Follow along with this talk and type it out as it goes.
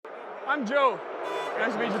I'm Joe.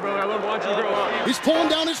 Nice to meet you, brother. I love watching you grow up. He's pulling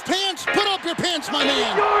down his pants. Put up your pants, my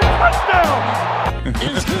man. Touchdown!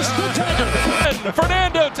 Is this the dagger?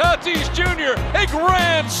 Fernando Tatis Jr., a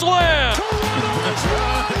grand slam.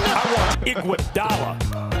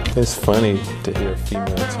 Iguodala. It's funny to hear a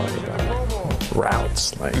female talk about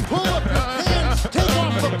routes. Like, Pull up your pants. Take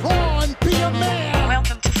off the bra and be a man.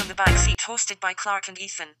 Welcome to From the Backseat, hosted by Clark and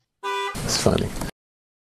Ethan. it's funny.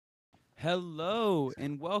 Hello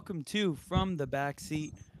and welcome to From the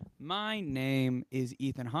Backseat. My name is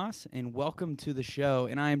Ethan Haas and welcome to the show.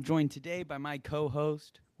 And I am joined today by my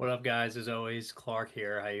co-host. What up, guys? As always, Clark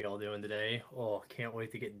here. How you all doing today? Oh, can't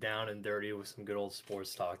wait to get down and dirty with some good old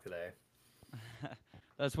sports talk today.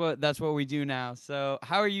 That's what we do now. So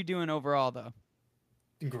how are you doing overall, though?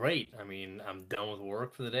 Great. I mean, I'm done with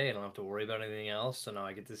work for the day. I don't have to worry about anything else. So now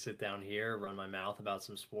I get to sit down here, run my mouth about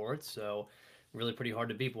some sports. So really pretty hard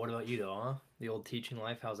to beat. But what about you, though, huh? The old teaching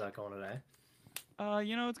life, how's that going today?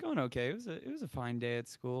 It's going okay. It was a fine day at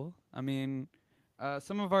school. I mean,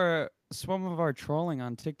 some of our trolling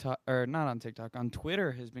on TikTok, or not on TikTok, on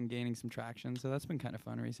Twitter has been gaining some traction. So that's been kind of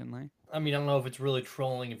fun recently. I mean, I don't know if it's really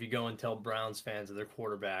trolling if you go and tell Browns fans that their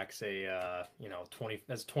quarterback's a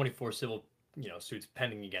 24 civil suits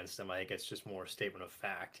pending against them. I think it's just more a statement of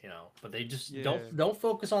fact, But they just don't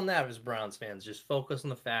focus on that as Browns fans. Just focus on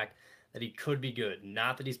the fact that he could be good,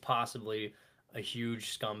 not that he's possibly a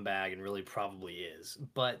huge scumbag and really probably is.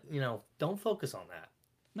 But don't focus on that.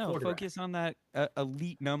 No, focus on that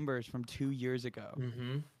elite numbers from 2 years ago.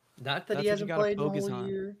 Mm-hmm. Not that he hasn't played in a whole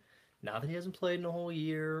year. Not that he hasn't played in a whole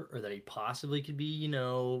year, or that he possibly could be,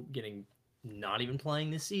 getting not even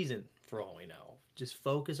playing this season for all we know. Just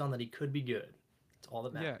focus on that he could be good. That's all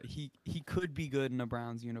that matters. Yeah, he could be good in a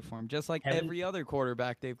Browns uniform, just like every other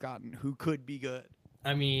quarterback they've gotten who could be good.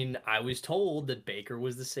 I mean, I was told that Baker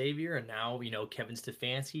was the savior, and now, Kevin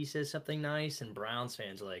Stefanski says something nice, and Browns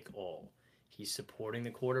fans are like, oh, he's supporting the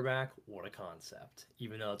quarterback? What a concept.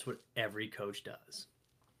 Even though it's what every coach does.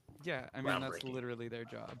 Yeah, I mean, that's literally their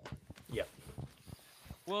job. Yep.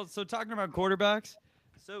 Well, so talking about quarterbacks,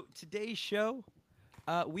 so today's show,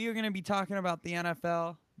 we are going to be talking about the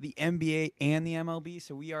NFL, the NBA, and the MLB,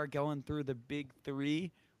 so we are going through the big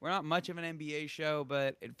three. We're not much of an NBA show,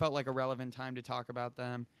 but it felt like a relevant time to talk about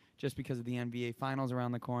them just because of the NBA Finals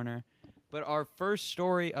around the corner. But our first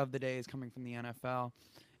story of the day is coming from the NFL,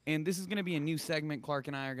 and this is going to be a new segment Clark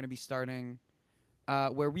and I are going to be starting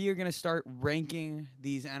where we are going to start ranking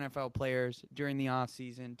these NFL players during the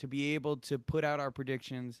offseason to be able to put out our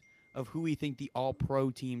predictions of who we think the all-pro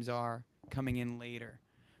teams are coming in later.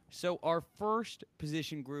 So our first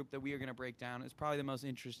position group that we are going to break down is probably the most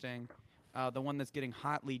interesting, the one that's getting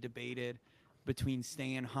hotly debated between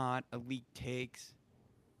staying hot, elite takes,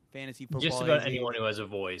 fantasy football. Just about anyone who has a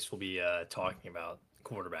voice will be talking about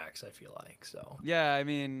quarterbacks, I feel like. So yeah, I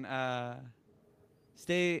mean,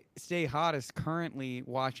 Stay Hot is currently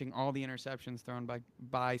watching all the interceptions thrown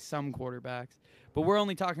by some quarterbacks, but we're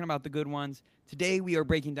only talking about the good ones. Today we are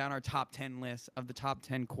breaking down our top 10 list of the top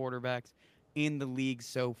 10 quarterbacks in the league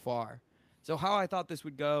so far. So how I thought this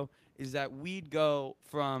would go is that we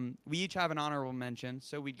each have an honorable mention,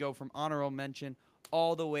 so we'd go from honorable mention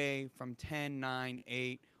all the way from 10, 9,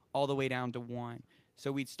 8, all the way down to 1.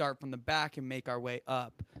 So we'd start from the back and make our way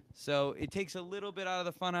up. So it takes a little bit out of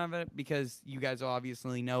the fun of it because you guys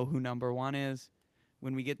obviously know who number 1 is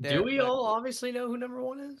when we get there. Do we all obviously know who number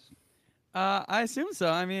 1 is? I assume so.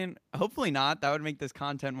 I mean, hopefully not. That would make this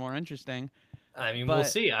content more interesting. I mean, we'll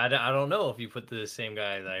see. I don't know if you put the same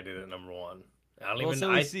guy that I did at number 1.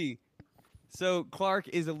 We'll see. So Clark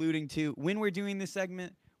is alluding to when we're doing this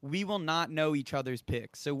segment, we will not know each other's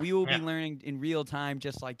picks. So we will be learning in real time,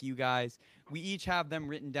 just like you guys. We each have them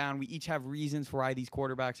written down. We each have reasons for why these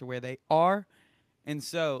quarterbacks are where they are. And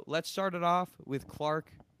so let's start it off with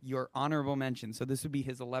Clark, your honorable mention. So this would be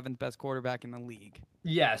his 11th best quarterback in the league.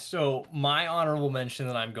 Yeah, so my honorable mention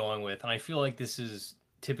that I'm going with, and I feel like this is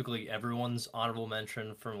typically everyone's honorable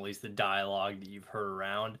mention from at least the dialogue that you've heard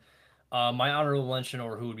around. My honorable mention,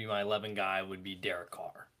 or who would be my 11 guy, would be Derek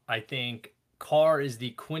Carr. I think Carr is the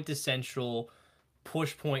quintessential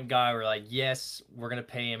push point guy. We're like, yes, we're going to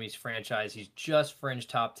pay him. He's franchise. He's just fringe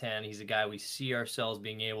top 10. He's a guy we see ourselves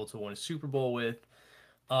being able to win a Super Bowl with.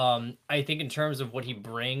 I think in terms of what he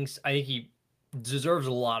brings, I think he deserves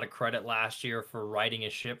a lot of credit last year for riding a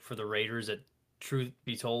ship for the Raiders that, truth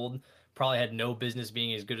be told, probably had no business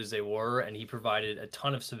being as good as they were. And he provided a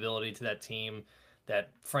ton of stability to that team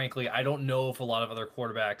that, frankly, I don't know if a lot of other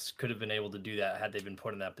quarterbacks could have been able to do that had they been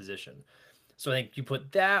put in that position. So I think you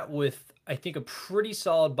put that with, I think, a pretty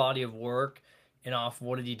solid body of work and off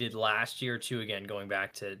what he did last year too, again, going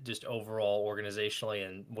back to just overall organizationally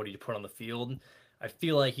and what he put on the field, I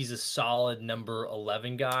feel like he's a solid number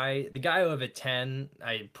 11 guy. The guy who I have at 10,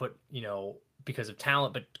 I put, because of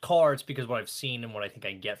talent, but Carr, it's because of what I've seen and what I think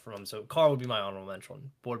I get from him. So Carr would be my honorable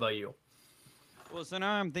mention. What about you? Well, so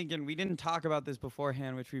now I'm thinking we didn't talk about this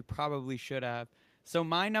beforehand, which we probably should have. So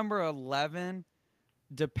my number 11,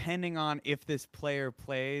 depending on if this player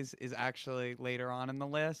plays, is actually later on in the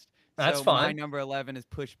list. That's so fine. My number 11 is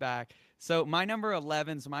pushed back. So my number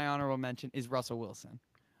 11's my honorable mention is Russell Wilson.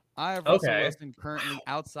 I have Russell Wilson currently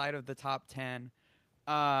outside of the top 10,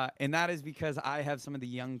 and that is because I have some of the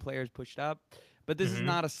young players pushed up. But this is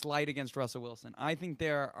not a slight against Russell Wilson. I think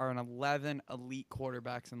there are an 11 elite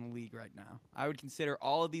quarterbacks in the league right now. I would consider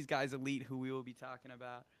all of these guys elite who we will be talking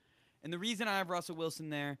about. And the reason I have Russell Wilson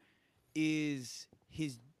there is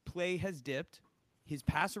his play has dipped. His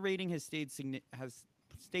passer rating has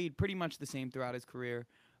stayed pretty much the same throughout his career,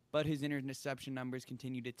 but his interception numbers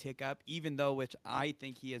continue to tick up, even though which I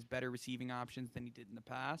think he has better receiving options than he did in the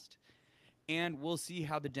past. And we'll see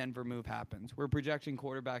how the Denver move happens. We're projecting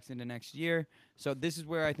quarterbacks into next year, so this is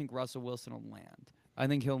where I think Russell Wilson will land. I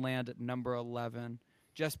think he'll land at number 11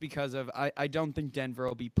 just because of I don't think Denver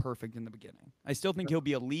will be perfect in the beginning. I still think he'll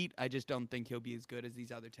be elite. I just don't think he'll be as good as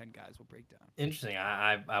these other 10 guys will break down. Interesting.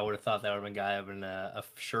 I would have thought that would have been a guy have been a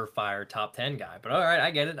surefire top 10 guy. But all right,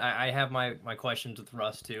 I get it. I have my questions with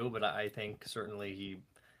Russ too, but I think certainly he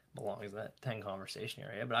belongs in that 10 conversation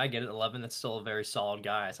area. But I get it. 11, that's still a very solid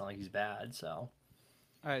guy. It's not like he's bad. So.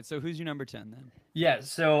 All right, so who's your number 10 then? Yeah,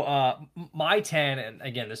 so my 10, and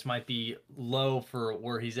again, this might be low for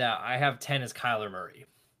where he's at. I have 10 as Kyler Murray.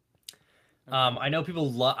 Okay. I know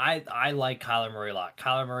people I like Kyler Murray a lot.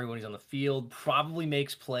 Kyler Murray, when he's on the field, probably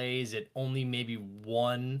makes plays that only maybe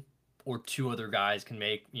one or two other guys can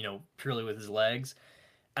make, purely with his legs.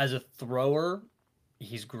 As a thrower,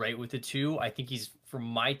 he's great with it too. I think he's, for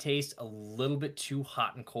my taste, a little bit too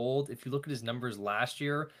hot and cold. If you look at his numbers last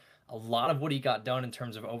year, a lot of what he got done in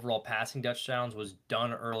terms of overall passing touchdowns was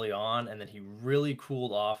done early on, and then he really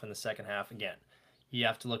cooled off in the second half. Again, you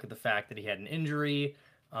have to look at the fact that he had an injury,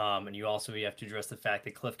 and you have to address the fact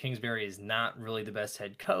that Cliff Kingsbury is not really the best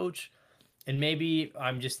head coach. And maybe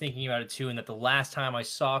I'm just thinking about it too, and that the last time I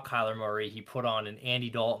saw Kyler Murray, he put on an Andy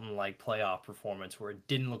Dalton-like playoff performance where it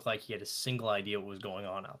didn't look like he had a single idea what was going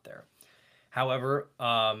on out there. However,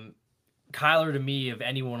 Kyler, to me, of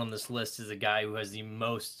anyone on this list, is a guy who has the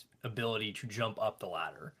most ability to jump up the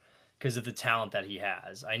ladder because of the talent that he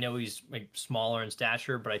has. I know he's smaller in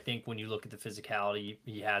stature, but I think when you look at the physicality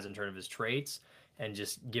he has in terms of his traits and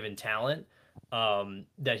just given talent,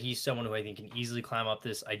 that he's someone who I think can easily climb up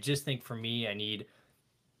this. I just think for me, I need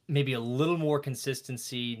maybe a little more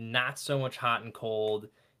consistency, not so much hot and cold,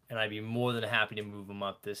 and I'd be more than happy to move him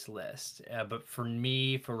up this list. But for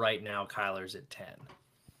me, for right now, Kyler's at 10.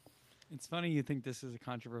 It's funny you think this is a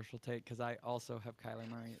controversial take because I also have Kyler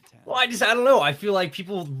Murray at 10. Well, I don't know. I feel like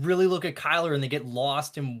people really look at Kyler and they get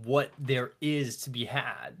lost in what there is to be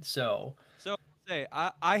had. So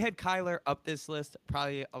I had Kyler up this list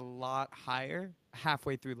probably a lot higher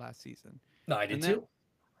halfway through last season. No, I did too.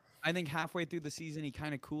 I think halfway through the season he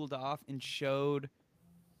kind of cooled off and showed.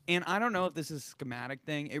 And I don't know if this is a schematic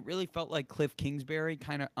thing. It really felt like Cliff Kingsbury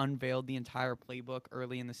kind of unveiled the entire playbook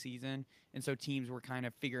early in the season. And so teams were kind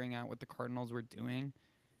of figuring out what the Cardinals were doing.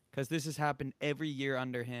 Because this has happened every year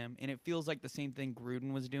under him. And it feels like the same thing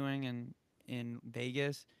Gruden was doing in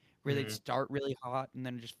Vegas, where they'd start really hot and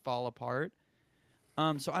then just fall apart.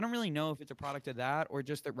 So I don't really know if it's a product of that or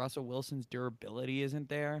just that Russell Wilson's durability isn't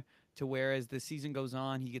there, to where as the season goes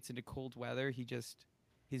on, he gets into cold weather.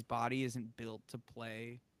 His body isn't built to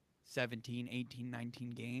play 17, 18,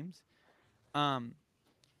 19 games.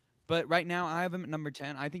 But right now I have him at number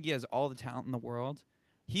 10. I think he has all the talent in the world.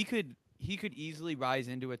 He could easily rise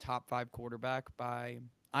into a top 5 quarterback by,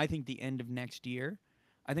 I think, the end of next year.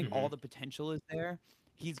 I think all the potential is there.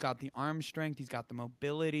 He's got the arm strength. He's got the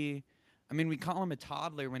mobility. I mean, we call him a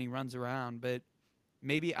toddler when he runs around, but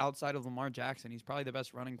maybe outside of Lamar Jackson, he's probably the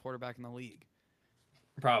best running quarterback in the league.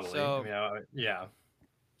 Probably. So, yeah.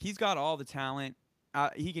 He's got all the talent.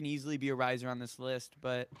 He can easily be a riser on this list,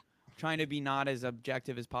 but trying to be not as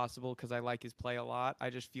objective as possible because I like his play a lot. I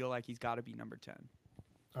just feel like he's got to be number 10.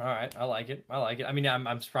 All right. I like it. I mean,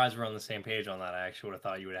 I'm surprised we're on the same page on that. I actually would have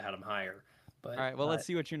thought you would have had him higher. But, all right. Well, let's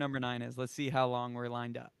see what your number 9 is. Let's see how long we're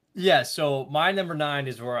lined up. Yeah. So my number 9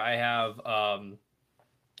 is where I have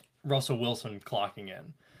Russell Wilson clocking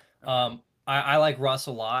in. I like Russ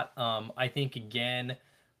a lot. I think, again,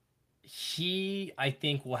 I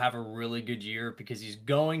think will have a really good year because he's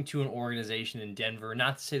going to an organization in Denver.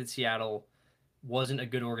 Not to say that Seattle wasn't a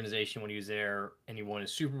good organization when he was there, and he won a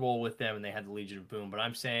Super Bowl with them, and they had the Legion of Boom. But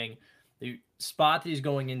I'm saying the spot that he's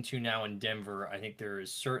going into now in Denver, I think there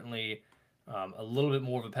is certainly a little bit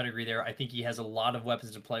more of a pedigree there. I think he has a lot of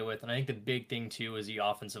weapons to play with, and I think the big thing too is the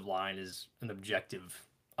offensive line is an objective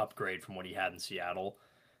upgrade from what he had in Seattle.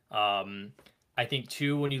 I think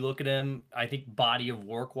too, when you look at him, I think body of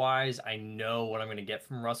work wise, I know what I'm going to get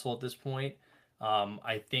from Russell at this point.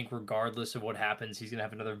 I think regardless of what happens, he's going to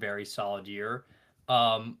have another very solid year.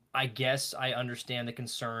 I guess I understand the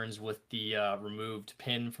concerns with the removed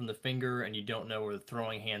pin from the finger, and you don't know where the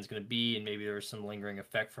throwing hand's going to be, and maybe there's some lingering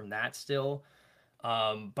effect from that still.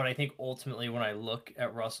 But I think ultimately when I look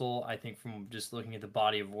at Russell, I think from just looking at the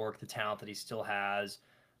body of work, the talent that he still has,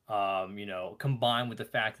 combined with the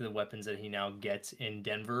fact of the weapons that he now gets in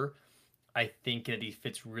Denver, I think that he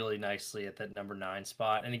fits really nicely at that number 9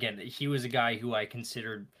 spot. And again, he was a guy who I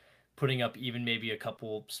considered putting up even maybe a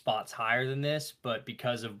couple spots higher than this, but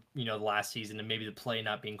because of, the last season and maybe the play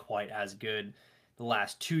not being quite as good the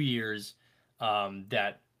last 2 years,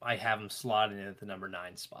 that I have him slotted in at the number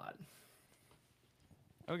 9 spot.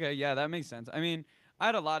 Okay, yeah, that makes sense. I mean, I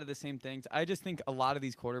had a lot of the same things. I just think a lot of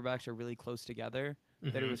these quarterbacks are really close together,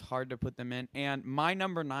 that it was hard to put them in. And my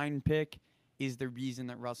number 9 pick is the reason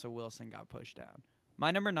that Russell Wilson got pushed down. My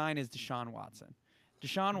number 9 is Deshaun Watson.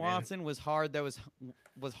 Deshaun Watson was hard. That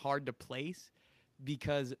was hard to place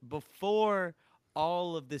because before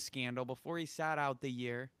all of this scandal, before he sat out the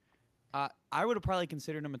year, I would have probably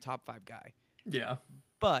considered him a top 5 guy. Yeah.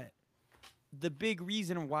 But the big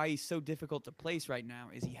reason why he's so difficult to place right now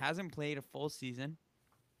is he hasn't played a full season.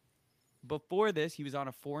 Before this, he was on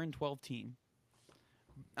a 4-12 team.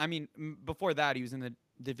 I mean, before that, he was in the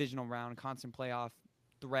divisional round, constant playoff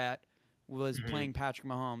threat, was playing Patrick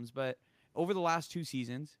Mahomes. But over the last 2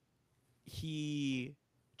 seasons, he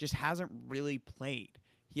just hasn't really played.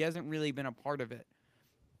 He hasn't really been a part of it.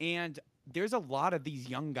 And there's a lot of these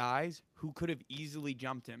young guys who could have easily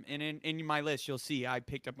jumped him. And in my list, you'll see I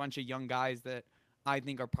picked a bunch of young guys that I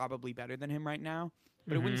think are probably better than him right now.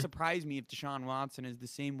 But it wouldn't surprise me if Deshaun Watson is the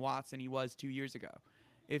same Watson he was 2 years ago.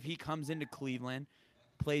 If he comes into Cleveland,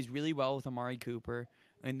 plays really well with Amari Cooper,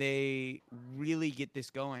 and they really get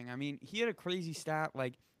this going. I mean, he had a crazy stat.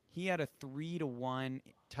 Like, he had a 3-to-1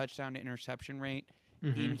 touchdown to interception rate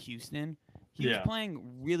in Houston. He was playing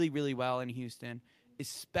really, really well in Houston,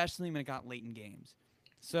 especially when it got late in games.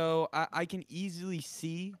 So I can easily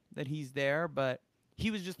see that he's there, but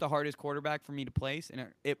he was just the hardest quarterback for me to place, and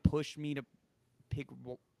it pushed me to pick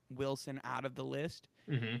Wilson out of the list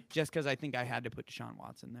just because I think I had to put Deshaun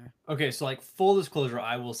Watson there. Okay, so like full disclosure,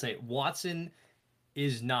 I will say Watson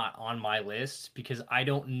is not on my list because I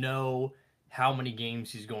don't know how many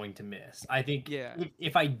games he's going to miss. I think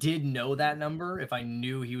if I did know that number, if I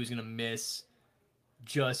knew he was going to miss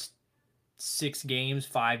just 6 games,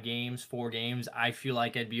 5 games, 4 games, I feel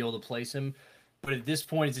like I'd be able to place him. But at this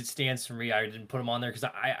point, as it stands for me, I didn't put him on there because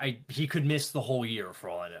he could miss the whole year for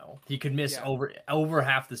all I know. He could miss over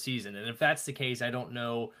half the season, and if that's the case, I don't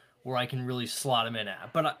know where I can really slot him in at.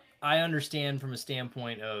 But I understand from a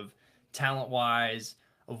standpoint of talent-wise,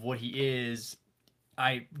 of what he is,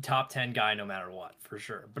 top 10 guy no matter what, for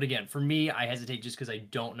sure. But again, for me, I hesitate just because I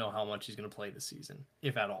don't know how much he's going to play this season,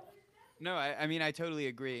 if at all. No, I mean, I totally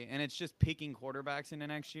agree. And it's just picking quarterbacks into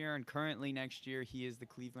next year. And currently next year, he is the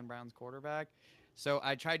Cleveland Browns quarterback. So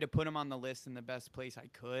I tried to put him on the list in the best place I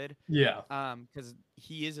could. Yeah. Because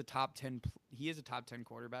he is a top 10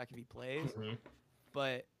 quarterback if he plays.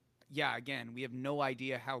 But yeah, again, we have no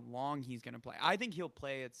idea how long he's going to play. I think he'll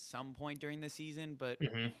play at some point during the season, but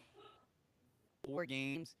 4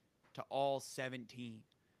 games to all 17.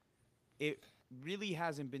 It really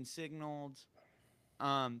hasn't been signaled.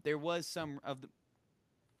 There was some of the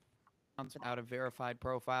out of verified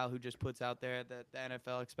profile who just puts out there that the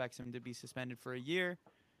NFL expects him to be suspended for a year.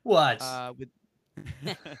 What?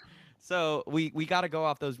 So we got to go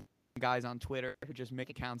off those guys on Twitter who just make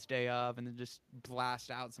accounts day of and then just blast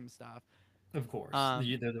out some stuff. Of course.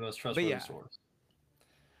 They're the most trustworthy source.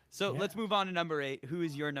 So let's move on to number 8. Who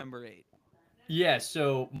is your number 8? Yeah,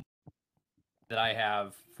 so that I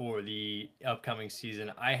have for the upcoming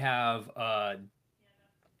season, I have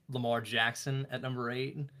Lamar Jackson at number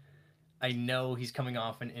 8. I know he's coming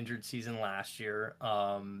off an injured season last year.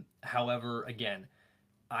 However, again,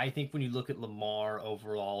 I think when you look at Lamar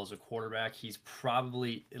overall as a quarterback, he's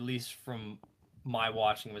probably, at least from my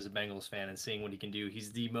watching him as a Bengals fan and seeing what he can do,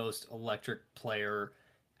 he's the most electric player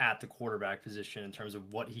at the quarterback position in terms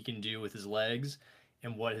of what he can do with his legs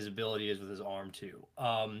and what his ability is with his arm too.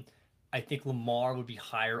 I think Lamar would be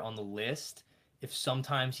higher on the list if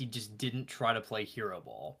sometimes he just didn't try to play hero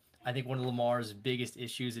ball. I think one of Lamar's biggest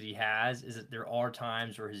issues that he has is that there are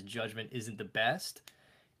times where his judgment isn't the best.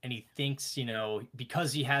 And he thinks,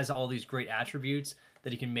 because he has all these great attributes,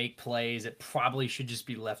 that he can make plays that probably should just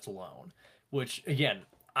be left alone. Which, again,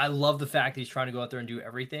 I love the fact that he's trying to go out there and do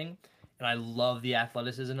everything. And I love the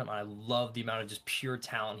athleticism. And I love the amount of just pure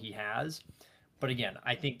talent he has. But again,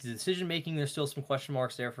 I think the decision making, there's still some question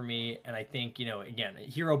marks there for me. And I think, again,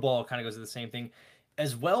 hero ball kind of goes to the same thing.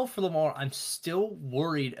 As well for Lamar, I'm still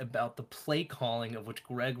worried about the play calling of which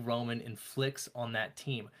Greg Roman inflicts on that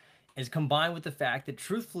team. Is combined with the fact that,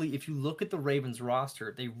 truthfully, if you look at the Ravens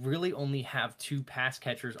roster, they really only have 2 pass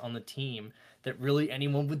catchers on the team that really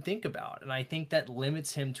anyone would think about. And I think that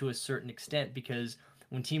limits him to a certain extent, because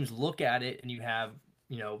when teams look at it and you have,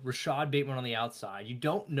 Rashad Bateman on the outside, you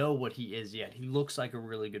don't know what he is yet. He looks like a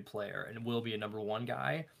really good player and will be a number 1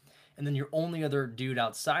 guy. And then your only other dude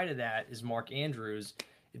outside of that is Mark Andrews.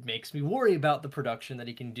 It makes me worry about the production that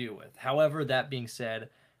he can do with. However, that being said,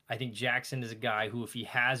 I think Jackson is a guy who, if he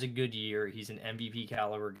has a good year, he's an MVP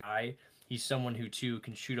caliber guy. He's someone who, too,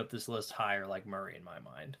 can shoot up this list higher like Murray in my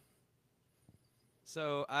mind.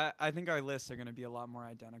 So I think our lists are going to be a lot more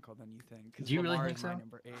identical than you think. Do you Lamar really think is so? my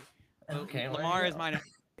number 8. Okay. Lamar is my number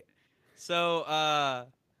 8. So,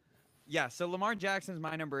 so Lamar Jackson is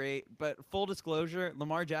my number 8. But full disclosure,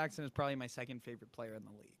 Lamar Jackson is probably my second favorite player in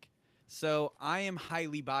the league. So I am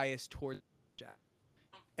highly biased towards Jackson.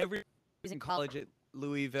 Every in college at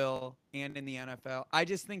Louisville and in the NFL, I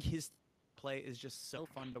just think his play is just so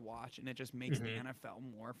fun to watch, and it just makes the NFL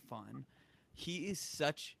more fun. He is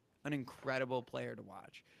such an incredible player to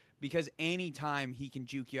watch, because anytime he can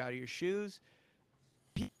juke you out of your shoes.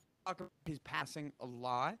 People talk about his passing a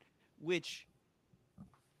lot, which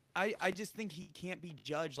I just think he can't be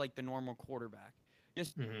judged like the normal quarterback.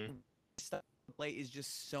 Just stuff play is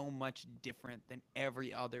just so much different than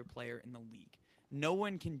every other player in the league. No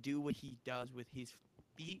one can do what he does with his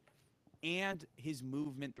feet and his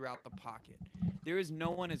movement throughout the pocket. There is no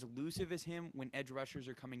one as elusive as him when edge rushers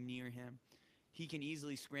are coming near him. He can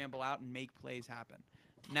easily scramble out and make plays happen.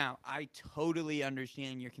 Now, I totally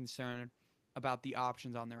understand your concern about the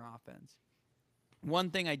options on their offense.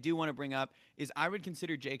 One thing I do want to bring up is I would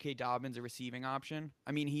consider J.K. Dobbins a receiving option.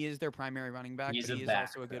 I mean, he is their primary running back, but he is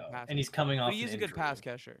also a good pass catcher. And he's coming off. But he is a good pass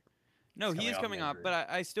catcher. No, he is coming off, but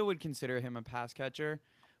I still would consider him a pass catcher.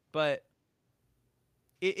 But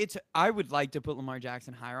I would like to put Lamar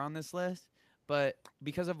Jackson higher on this list, but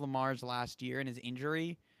because of Lamar's last year and his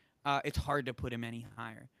injury, it's hard to put him any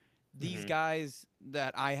higher. These guys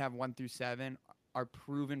that I have 1 through 7 are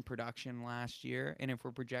proven production last year, and if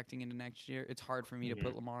we're projecting into next year, it's hard for me to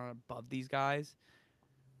put Lamar above these guys.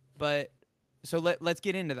 But so let's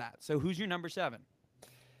get into that. So who's your number 7?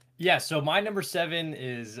 Yeah, so my number 7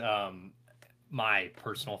 is my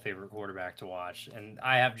personal favorite quarterback to watch, and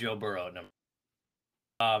I have Joe Burrow at number.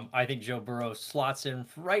 I think Joe Burrow slots in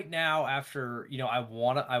right now after, I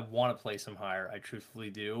want to place him higher. I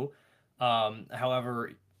truthfully do.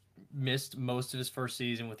 However, missed most of his first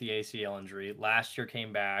season with the ACL injury. Last year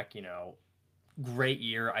came back, great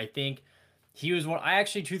year. I think he was I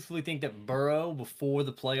actually truthfully think that Burrow, before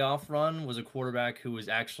the playoff run, was a quarterback who was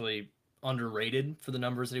actually underrated for the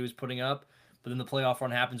numbers that he was putting up. But then the playoff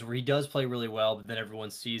run happens where he does play really well, but then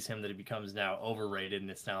everyone sees him that he becomes now overrated,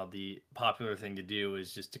 and it's now the popular thing to do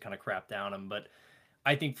is just to kind of crap down him. But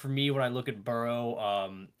I think for me, when I look at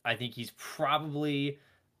Burrow, I think he's probably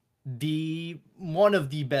one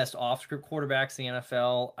of the best off-script quarterbacks in the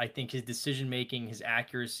NFL. I think his decision-making, his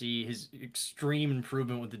accuracy, his extreme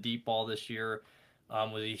improvement with the deep ball this year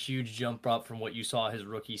was a huge jump up from what you saw his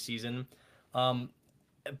rookie season.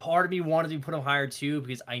 Part of me wanted to put him higher too,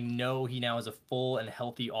 because I know he now has a full and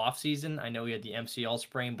healthy offseason. I know he had the MCL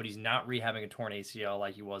sprain, but he's not rehabbing a torn ACL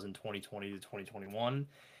like he was in 2020 to 2021.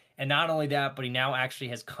 And not only that, but he now actually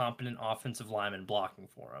has competent offensive linemen blocking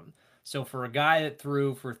for him. So for a guy that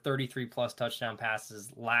threw for 33 plus touchdown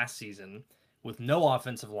passes last season with no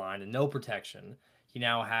offensive line and no protection, he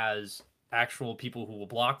now has actual people who will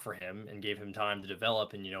block for him and gave him time to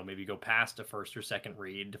develop and, maybe go past a first or second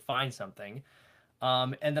read to find something.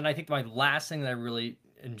 And then I think my last thing that I really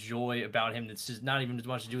enjoy about him, that's just not even as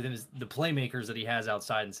much to do with him, is the playmakers that he has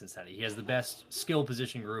outside in Cincinnati. He has the best skill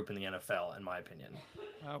position group in the NFL, in my opinion,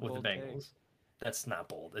 with the Bengals. That's not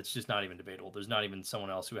bold. It's just not even debatable. There's not even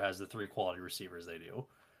someone else who has the 3 quality receivers they do.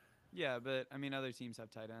 Yeah, but, I mean, other teams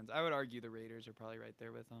have tight ends. I would argue the Raiders are probably right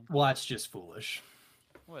there with them. Well, that's just foolish.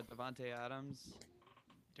 What, Devontae Adams,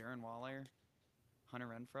 Darren Waller, Hunter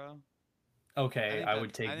Renfrow? Okay, I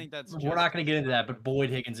think that's. We're not going to get into that, but Boyd,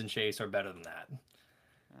 Higgins, and Chase are better than that.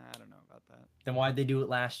 I don't know about that. Then why'd they do it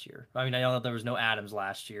last year? I mean, I know that there was no Adams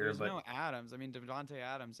last year, There's but no Adams. I mean, Devontae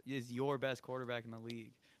Adams is your best quarterback in the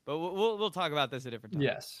league. But we'll talk about this a different time.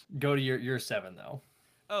 yes. Go to your 7 though.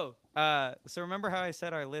 Oh, so remember how I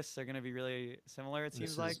said our lists are going to be really similar, it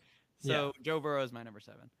seems like? So Joe Burrow is my number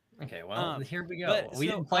 7. Okay, well, here we go. but We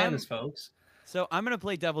so didn't plan this, folks. So I'm going to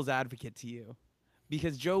play devil's advocate to you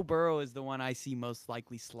because Joe Burrow is the one I see most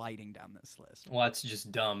likely sliding down this list. Well, that's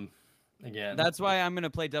just dumb again. That's why I'm going to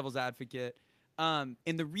play devil's advocate. And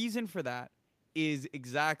the reason for that is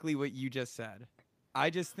exactly what you just said. I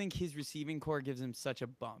just think his receiving core gives him such a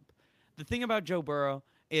bump. The thing about Joe Burrow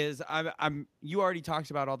is you already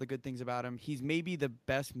talked about all the good things about him. He's maybe the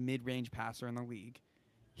best mid-range passer in the league.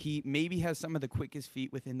 He maybe has some of the quickest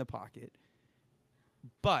feet within the pocket.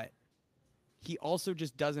 But he also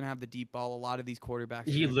just doesn't have the deep ball. A lot of these quarterbacks.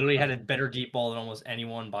 He literally had a better deep ball than almost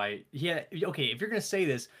anyone by okay, if you're gonna say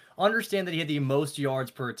this, understand that he had the most yards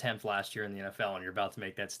per attempt last year in the NFL, and you're about to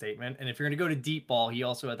make that statement. And if you're gonna go to deep ball, he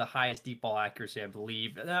also had the highest deep ball accuracy, I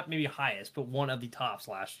believe. Not maybe highest, but one of the tops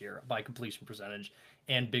last year by completion percentage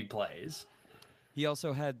and big plays. He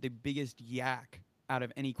also had the biggest yak out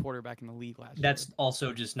of any quarterback in the league last year. That's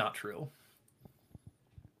also just not true.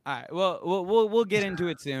 All right. Well, we'll get into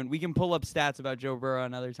it soon. We can pull up stats about Joe Burrow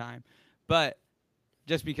another time, but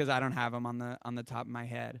just because I don't have him on the top of my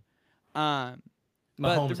head.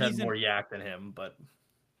 Mahomes had more yak than him, but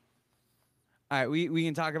all right, we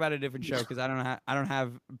can talk about a different show because I don't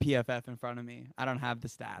have PFF in front of me. I don't have the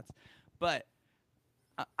stats, but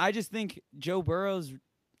I just think Joe Burrow's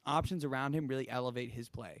options around him really elevate his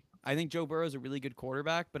play. I think Joe Burrow is a really good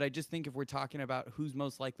quarterback, but I just think if we're talking about who's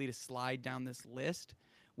most likely to slide down this list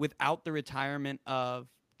without the retirement of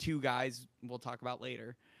 2 guys we'll talk about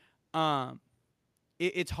later,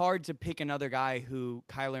 it's hard to pick another guy who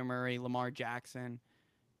Kyler Murray, Lamar Jackson,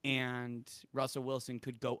 and Russell Wilson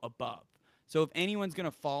could go above. So if anyone's going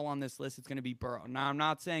to fall on this list, it's going to be Burrow. Now, I'm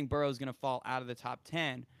not saying Burrow's going to fall out of the top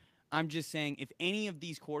 10. I'm just saying if any of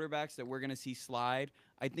these quarterbacks that we're going to see slide,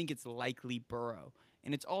 I think it's likely Burrow.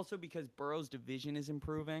 And it's also because Burrow's division is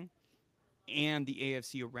improving and the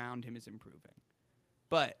AFC around him is improving.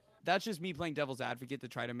 But that's just me playing devil's advocate to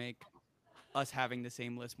try to make us having the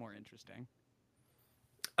same list more interesting.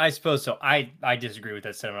 I suppose so. I disagree with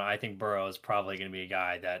that sentiment. I think Burrow is probably going to be a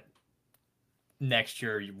guy that next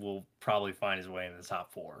year will probably find his way in the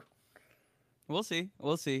top 4. We'll see.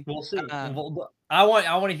 We'll see. I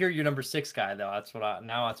want to hear your number 6 guy though. That's what I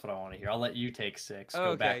want to hear. I'll let you take 6.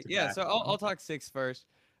 Go back to back. So I'll talk 6 first.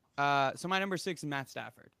 So my number 6 is Matt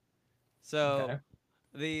Stafford. So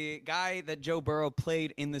the guy that Joe Burrow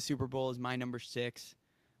played in the Super Bowl is my number 6.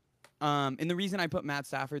 And the reason I put Matt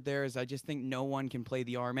Stafford there is I just think no one can play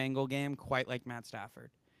the arm angle game quite like Matt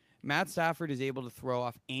Stafford. Matt Stafford is able to throw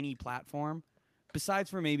off any platform, besides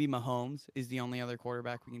for maybe Mahomes is the only other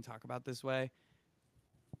quarterback we can talk about this way.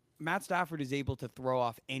 Matt Stafford is able to throw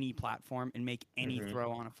off any platform and make any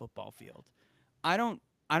throw on a football field. I don't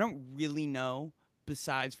really know,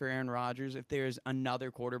 besides for Aaron Rodgers, if there's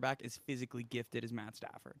another quarterback as physically gifted as Matt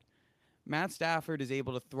Stafford. Matt Stafford is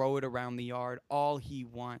able to throw it around the yard all he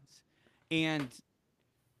wants. And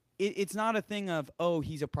it's not a thing of, oh,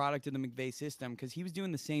 he's a product of the McVay system, because he was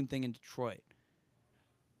doing the same thing in Detroit.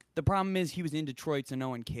 The problem is he was in Detroit, so no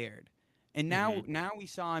one cared. And now we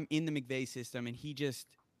saw him in the McVay system, and he just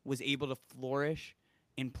was able to flourish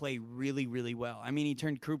and play really, really well. I mean, he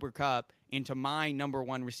turned Cooper Kupp into my number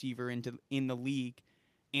 1 receiver in the league.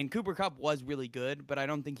 And Cooper Kupp was really good, but I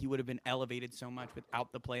don't think he would have been elevated so much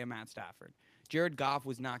without the play of Matt Stafford. Jared Goff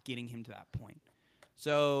was not getting him to that point.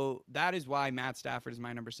 So that is why Matt Stafford is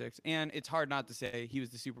my number 6. And it's hard not to say he was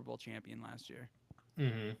the Super Bowl champion last year.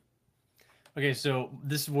 Okay, so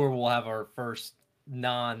this is where we'll have our first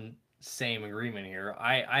non-same agreement here.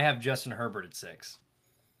 I have Justin Herbert at 6.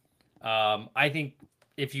 I think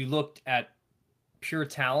if you looked at pure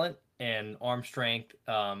talent and arm strength,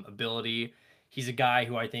 ability, he's a guy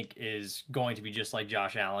who I think is going to be just like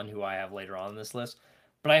Josh Allen, who I have later on in this list.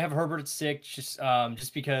 But I have Herbert at 6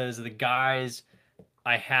 just because of the guys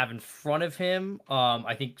I have in front of him.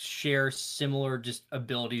 I think share similar just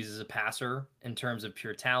abilities as a passer in terms of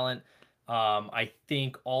pure talent. I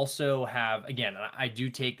think also have, again, I do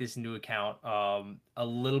take this into account a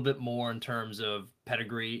little bit more in terms of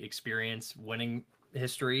pedigree, experience, winning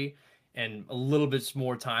history, and a little bit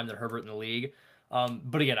more time than Herbert in the league.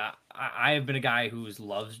 But again, I have been a guy who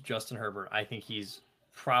loves Justin Herbert. I think he's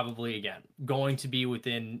probably, again, going to be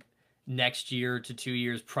within next year to 2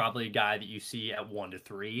 years, probably a guy that you see at 1 to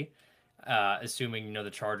 3, assuming, the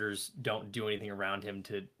Chargers don't do anything around him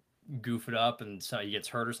to goof it up and so he gets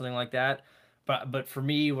hurt or something like that. But for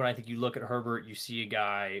me, when I think you look at Herbert, you see a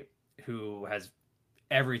guy who has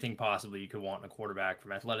everything possibly you could want in a quarterback,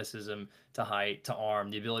 from athleticism to height to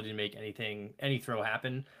arm, the ability to make any throw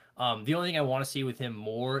happen. The only thing I want to see with him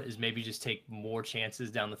more is maybe just take more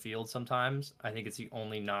chances down the field sometimes. I think it's the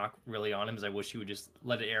only knock really on him, is I wish he would just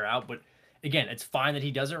let it air out. But again, it's fine that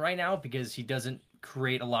he does it right now because he doesn't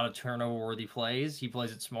create a lot of turnover-worthy plays. He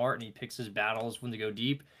plays it smart, and he picks his battles when to go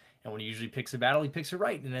deep. And when he usually picks a battle, he picks it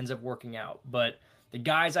right and ends up working out. But the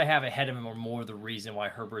guys I have ahead of him are more the reason why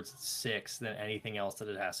Herbert's 6 than anything else that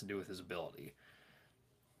it has to do with his ability.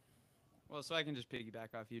 Well, so I can just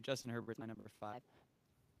piggyback off you. Justin Herbert's my number 5.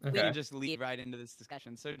 We Okay. can just lead right into this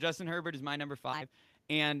discussion. So Justin Herbert is my number 5,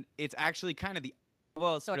 and it's actually kind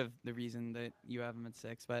of sort of the reason that you have him at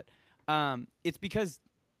 6, but it's because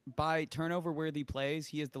by turnover-worthy plays,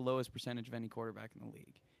 he has the lowest percentage of any quarterback in the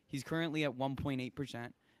league. He's currently at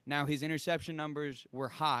 1.8%. Now, his interception numbers were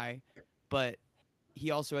high, but he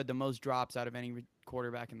also had the most drops out of any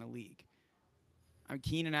quarterback in the league.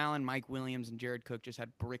 Keenan Allen, Mike Williams, and Jared Cook just had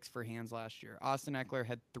bricks for hands last year. Austin Eckler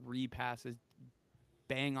had 3 passes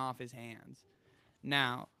bang off his hands.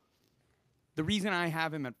 Now, the reason I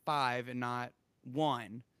have him at 5 and not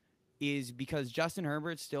 1 is because Justin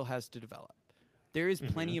Herbert still has to develop. There is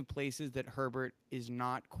plenty of places that Herbert is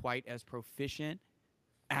not quite as proficient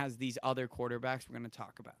as these other quarterbacks we're going to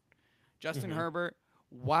talk about. Justin Herbert,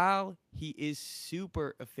 while he is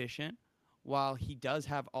super efficient, while he does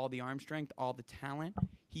have all the arm strength, all the talent,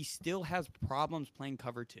 he still has problems playing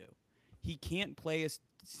cover 2. He can't play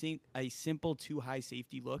a simple too-high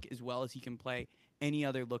safety look as well as he can play any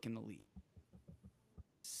other look in the league.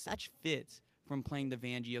 Such fits from playing the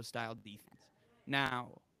Fangio-style defense.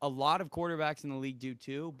 Now, a lot of quarterbacks in the league do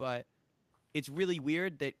too, but it's really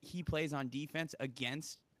weird that he plays on defense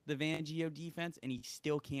against the Fangio defense, and he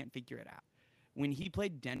still can't figure it out. When he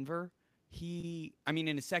played Denver, in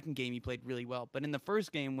his second game, he played really well. But in the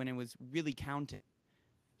first game, when it was really counted,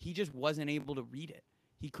 he just wasn't able to read it.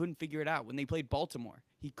 He couldn't figure it out. When they played Baltimore,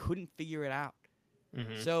 he couldn't figure it out.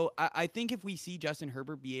 So I think if we see Justin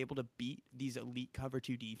Herbert be able to beat these elite cover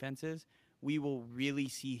 2 defenses, we will really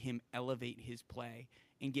see him elevate his play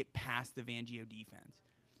and get past the Fangio defense.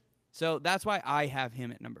 So that's why I have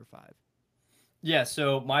him at number 5. Yeah,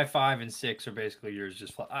 so my 5 and 6 are basically yours.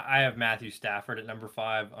 Just I have Matthew Stafford at number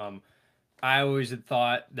 5. I always had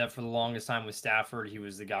thought that for the longest time with Stafford, he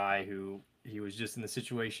was the guy who he was just in the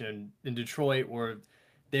situation in Detroit where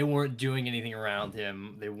they weren't doing anything around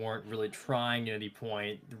him. They weren't really trying at any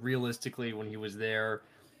point. Realistically, when he was there,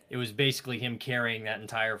 it was basically him carrying that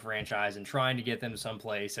entire franchise and trying to get them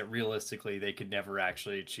someplace that realistically they could never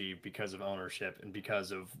actually achieve because of ownership and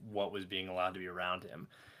because of what was being allowed to be around him.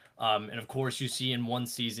 And of course, you see in one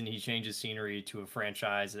season, he changes scenery to a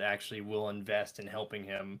franchise that actually will invest in helping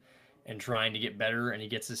him and trying to get better. And he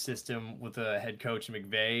gets a system with a head coach,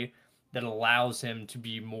 McVay, that allows him to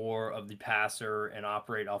be more of the passer and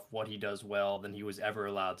operate off what he does well than he was ever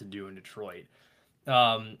allowed to do in Detroit.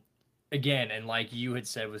 Again, and like you had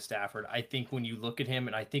said with Stafford, I think when you look at him,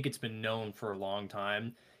 and I think it's been known for a long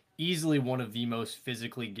time, easily one of the most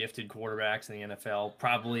physically gifted quarterbacks in the NFL,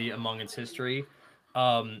 probably among its history.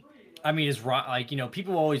 People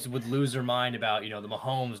always would lose their mind about, the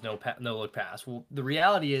Mahomes no look pass. Well, the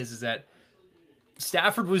reality is that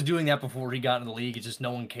Stafford was doing that before he got into the league. It's just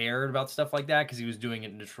no one cared about stuff like that because he was doing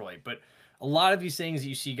it in Detroit. But a lot of these things that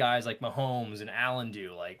you see guys like Mahomes and Allen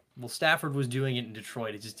do, Stafford was doing it in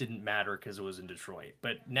Detroit. It just didn't matter because it was in Detroit.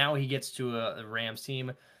 But now he gets to a Rams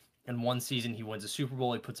team, and one season he wins a Super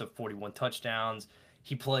Bowl. He puts up 41 touchdowns.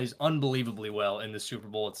 He plays unbelievably well in the Super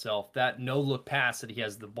Bowl itself. That no-look pass that he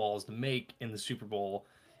has the balls to make in the Super Bowl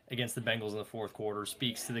against the Bengals in the fourth quarter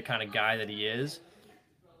speaks to the kind of guy that he is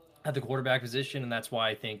at the quarterback position, and that's why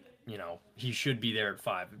I think, he should be there at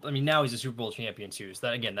 5. Now he's a Super Bowl champion too, so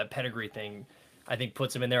that pedigree thing, I think,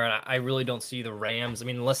 puts him in there, and I really don't see the Rams,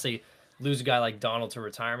 unless they lose a guy like Donald to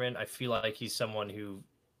retirement, I feel like he's someone who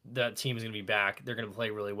that team is going to be back. They're going to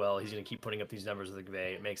play really well. He's going to keep putting up these numbers with the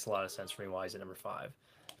McVay. It makes a lot of sense for me why he's at number 5.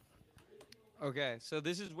 Okay, so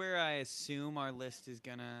this is where I assume our list is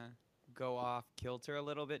going to go off kilter a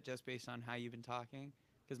little bit just based on how you've been talking,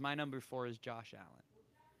 because my number 4 is Josh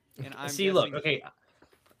Allen. And I'm look, okay,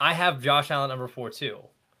 I have Josh Allen number 4 too.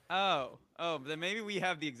 Oh, then maybe we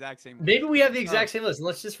have the exact same list. Maybe we have the exact same list.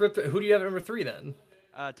 Let's just rip. Who do you have at number 3 then?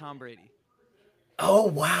 Tom Brady. Oh,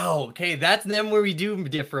 wow. Okay, that's then where we do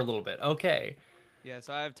differ a little bit. Okay. Yeah,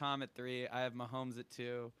 so I have Tom at 3, I have Mahomes at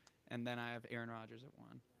 2, and then I have Aaron Rodgers at 1.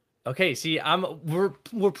 Okay, see,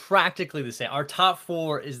 we're practically the same. Our top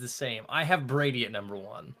 4 is the same. I have Brady at number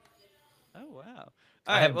 1. Oh, wow.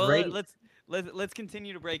 All right, well, let's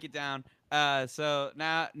continue to break it down. So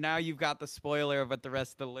now you've got the spoiler of what the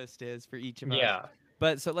rest of the list is for each of us. Yeah.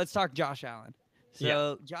 But so let's talk Josh Allen. So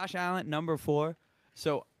Yeah. Josh Allen, number 4.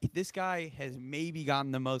 So this guy has maybe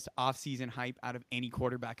gotten the most offseason hype out of any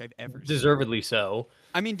quarterback I've ever seen. Deservedly so.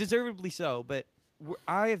 I mean, deservedly so, but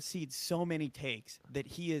I have seen so many takes that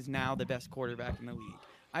he is now the best quarterback in the league.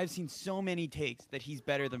 I've seen so many takes that he's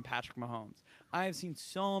better than Patrick Mahomes. I have seen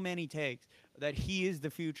so many takes that he is the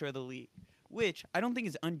future of the league, which I don't think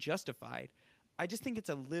is unjustified. I just think it's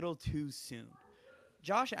a little too soon.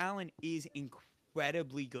 Josh Allen is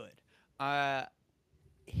incredibly good.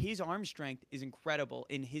 His arm strength is incredible,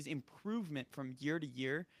 and his improvement from year to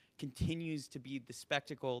year continues to be the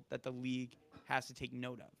spectacle that the league has to take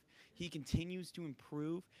note of. He continues to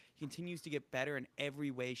improve. He continues to get better in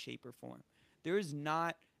every way, shape, or form. There is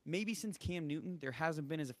not, maybe since Cam Newton, there hasn't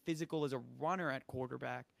been as physical as a runner at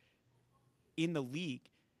quarterback in the league.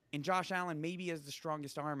 And Josh Allen maybe has the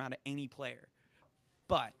strongest arm out of any player.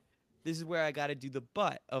 But this is where I got to do the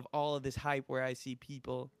but of all of this hype where I see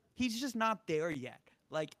people, he's just not there yet.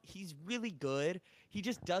 Like, he's really good. He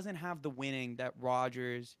just doesn't have the winning that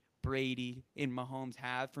Rodgers, Brady, and Mahomes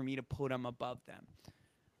have for me to put him above them.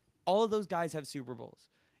 All of those guys have Super Bowls.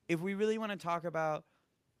 If we really want to talk about,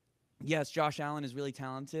 yes, Josh Allen is really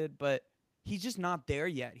talented, but he's just not there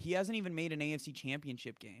yet. He hasn't even made an AFC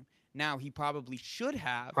Championship game. Now, he probably should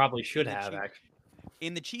have. Actually.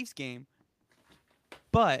 In the Chiefs game,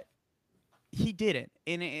 but he didn't.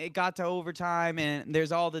 And it got to overtime, and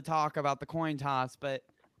there's all the talk about the coin toss, but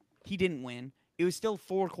he didn't win. It was still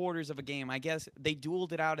 4 quarters of a game. I guess they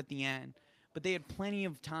dueled it out at the end, but they had plenty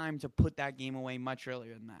of time to put that game away much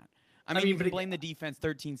earlier than that. I mean, you can blame the defense.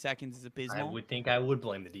 13 seconds is abysmal. I would think I would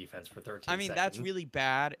blame the defense for 13 seconds. I mean, that's really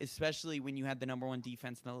bad, especially when you had the number 1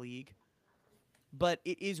 defense in the league. But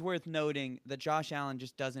it is worth noting that Josh Allen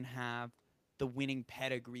just doesn't have the winning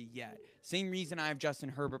pedigree yet. Same reason I have Justin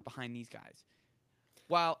Herbert behind these guys.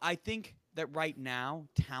 While I think that right now,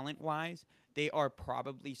 talent-wise, they are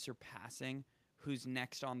probably surpassing who's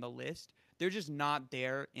next on the list, they're just not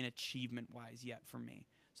there in achievement-wise yet for me.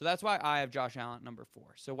 So that's why I have Josh Allen at number 4.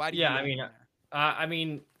 So why do you have him there? I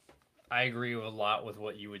mean, I agree with a lot with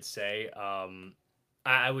what you would say.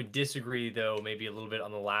 I would disagree, though, maybe a little bit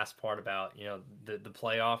on the last part about, the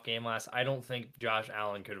playoff game last. I don't think Josh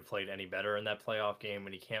Allen could have played any better in that playoff game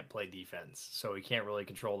when he can't play defense. So he can't really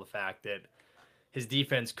control the fact that his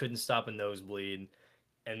defense couldn't stop a nosebleed.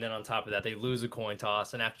 And then on top of that, they lose a coin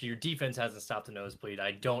toss. And after your defense hasn't stopped a nosebleed,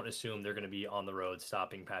 I don't assume they're going to be on the road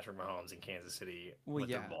stopping Patrick Mahomes in Kansas City with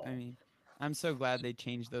their ball. I mean, I'm so glad they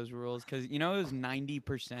changed those rules because, it was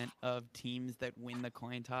 90% of teams that win the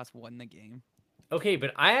coin toss won the game. Okay,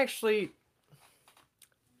 but I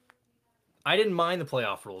didn't mind the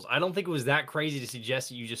playoff rules. I don't think it was that crazy to suggest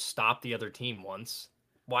that you just stop the other team once.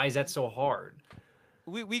 Why is that so hard?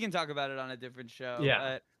 We can talk about it on a different show.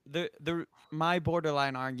 Yeah. My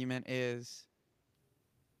borderline argument is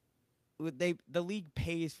the league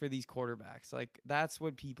pays for these quarterbacks. Like, that's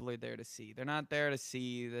what people are there to see. They're not there to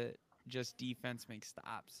see that just defense makes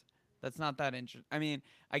stops. That's not that interesting. I mean,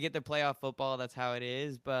 I get the playoff football. That's how it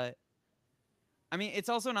is, but I mean, it's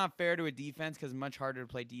also not fair to a defense because it's much harder to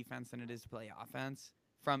play defense than it is to play offense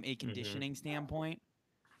from a conditioning standpoint.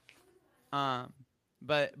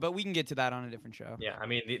 But we can get to that on a different show. Yeah, I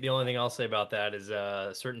mean, the only thing I'll say about that is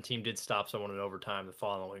a certain team did stop someone in overtime the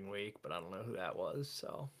following week, but I don't know who that was.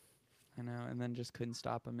 So I know, and then just couldn't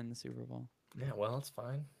stop him in the Super Bowl. Yeah, well, it's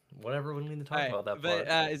fine. Whatever, we don't need to talk about that but,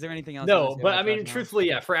 part. Is there anything else? No, but I mean, truthfully,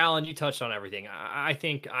 yeah, for Allen, you touched on everything. I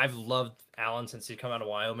think I've loved Allen since he come out of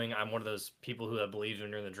Wyoming. I'm one of those people who believes when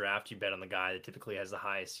you're in the draft, you bet on the guy that typically has the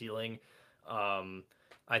highest ceiling.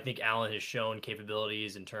 I think Allen has shown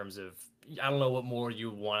capabilities in terms of, I don't know what more you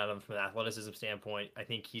would want out of him from an athleticism standpoint. I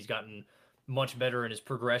think he's gotten much better in his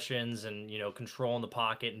progressions and, controlling the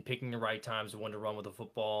pocket and picking the right times when to run with the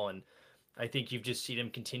football. And I think you've just seen him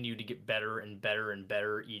continue to get better and better and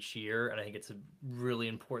better each year. And I think it's a really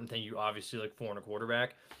important thing you obviously look for in a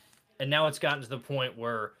quarterback. And now it's gotten to the point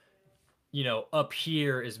where, up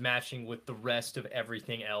here is matching with the rest of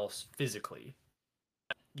everything else physically.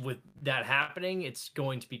 With that happening, it's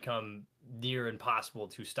going to become near impossible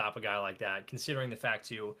to stop a guy like that, considering the fact,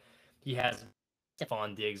 too, he has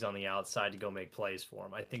Stephon Diggs on the outside to go make plays for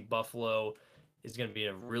him. I think Buffalo is going to be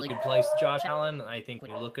in a really good place to Josh Allen. I think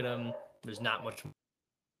when you look at him, there's not much.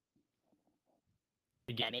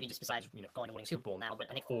 Again, maybe just besides going to winning Super Bowl now, but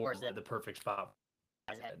I think 4 is the perfect spot.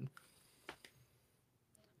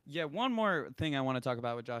 Yeah, one more thing I want to talk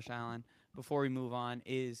about with Josh Allen before we move on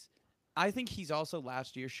is I think he's also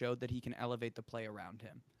last year showed that he can elevate the play around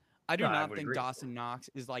him. I do not think Dawson Knox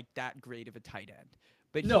is like that great of a tight end,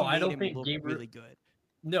 but No, he I made don't him think look Gabriel. really good.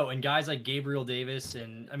 No, and guys like Gabriel Davis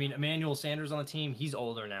and I mean Emmanuel Sanders on the team, he's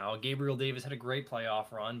older now. Gabriel Davis had a great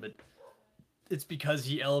playoff run, but it's because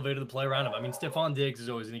he elevated the play around him. I mean, Stephon Diggs is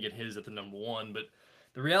always going to get his at the number one, but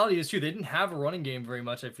the reality is too, they didn't have a running game very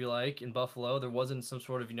much. I feel like in Buffalo, there wasn't some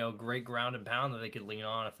sort of great ground and pound that they could lean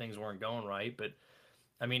on if things weren't going right. But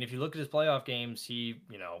I mean, if you look at his playoff games, he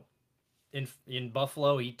in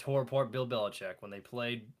Buffalo he tore apart Bill Belichick. When they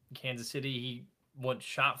played Kansas City, he went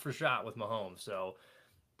shot for shot with Mahomes. So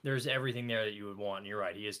there's everything there that you would want. And you're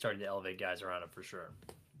right, he is starting to elevate guys around him for sure.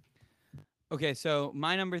 Okay, so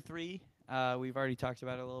my number 3, we've already talked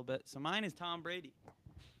about it a little bit. So mine is Tom Brady.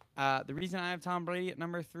 The reason I have Tom Brady at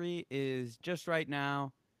number 3 is just right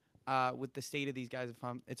now, with the state of these guys,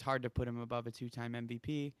 it's hard to put him above a 2-time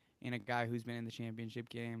MVP and a guy who's been in the championship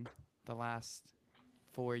game the last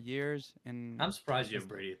 4 years. And I'm surprised you have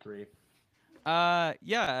Brady at 3.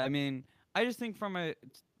 yeah, I mean, I just think from a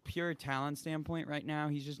pure talent standpoint right now,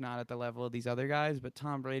 he's just not at the level of these other guys. But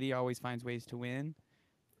Tom Brady always finds ways to win.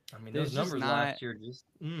 I mean, There's those just numbers not- last year just.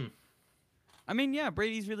 I mean, yeah,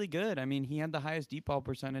 Brady's really good. I mean, he had the highest deep ball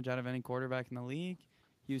percentage out of any quarterback in the league.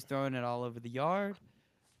 He was throwing it all over the yard.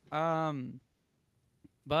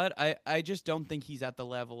 But I just don't think he's at the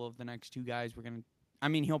level of the next 2 guys we're going to – I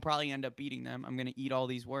mean, he'll probably end up beating them. I'm going to eat all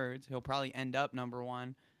these words. He'll probably end up number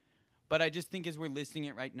 1. But I just think as we're listing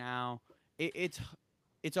it right now,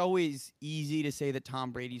 it's always easy to say that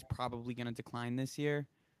Tom Brady's probably going to decline this year.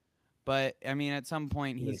 But, I mean, at some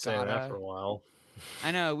point he's got that for a while.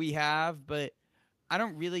 I know we have, but I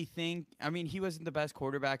don't really think – I mean, he wasn't the best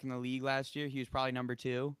quarterback in the league last year. He was probably number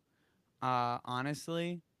 2,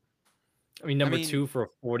 honestly. I mean, number 2 for a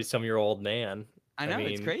 40-some-year-old man. I know,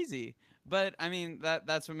 it's crazy. But, I mean,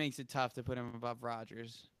 that's what makes it tough to put him above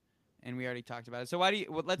Rodgers. And we already talked about it. So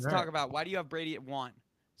let's talk about why do you have Brady at 1?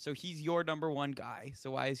 So he's your number 1 guy.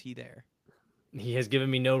 So why is he there? He has given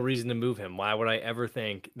me no reason to move him. Why would I ever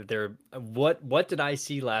think that what did I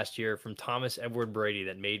see last year from Thomas Edward Brady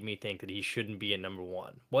that made me think that he shouldn't be a number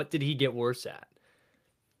 1? What did he get worse at?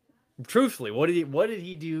 Truthfully, what did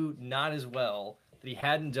he do not as well that he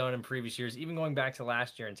hadn't done in previous years, even going back to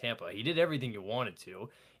last year in Tampa? He did everything you wanted to.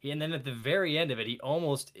 And then at the very end of it, he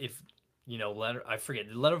almost, did Leonard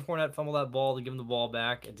Fournette fumble that ball to give him the ball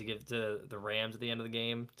back and to give it to the Rams at the end of the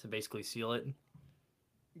game to basically seal it?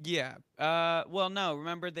 Yeah. Well, no.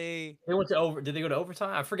 Remember they went to Did they go to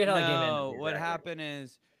overtime? I forget how that game ended. No, what happened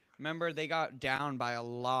is, remember they got down by a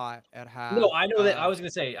lot at half. No, I know that. I was gonna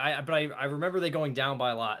say, I remember they going down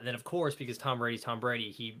by a lot, and then of course because Tom Brady,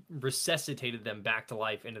 he resuscitated them back to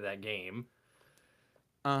life into that game.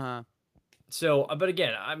 So, but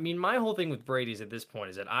again, I mean, my whole thing with Brady's at this point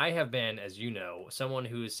is that I have been, as you know, someone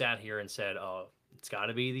who has sat here and said, "Oh, it's got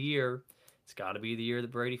to be the year. It's got to be the year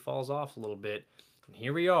that Brady falls off a little bit." And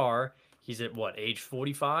here we are. He's at what, age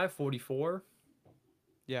 45, 44?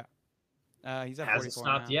 Yeah. He's at 44 Hasn't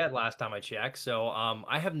stopped now. yet last time I checked. So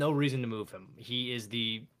I have no reason to move him. He is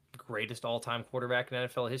the greatest all-time quarterback in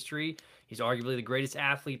NFL history. He's arguably the greatest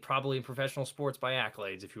athlete probably in professional sports by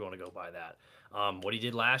accolades, if you want to go by that. What he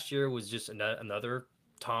did last year was just another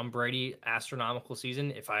Tom Brady astronomical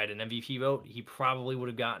season. If I had an MVP vote, he probably would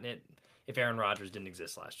have gotten it if Aaron Rodgers didn't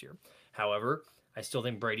exist last year. However, I still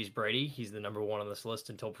think Brady's Brady. He's the number 1 on this list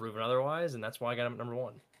until proven otherwise, and that's why I got him at number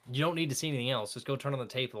 1. You don't need to see anything else. Just go turn on the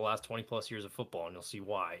tape of the last 20-plus years of football, and you'll see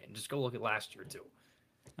why. And just go look at last year, too.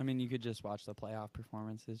 I mean, you could just watch the playoff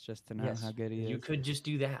performances just to know how good he is. You could just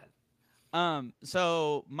do that.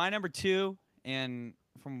 So my number 2, and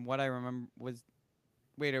from what I remember was,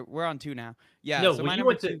 wait, we're on 2 now. Yeah. No, so well, my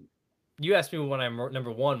number 2. You asked me what my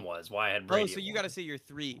number 1 was. Why I had Brady. Oh, so you got to say your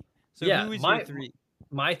 3. So yeah, who is your 3?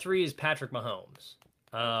 My 3 is Patrick Mahomes.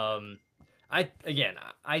 I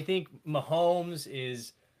think Mahomes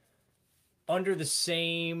is under the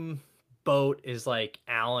same boat as like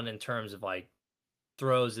Allen in terms of like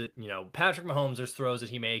throws that, Patrick Mahomes, there's throws that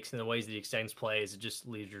he makes and the ways that he extends plays, it just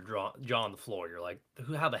leaves your jaw on the floor. You're like,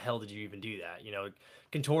 how the hell did you even do that?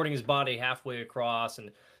 Contorting his body halfway across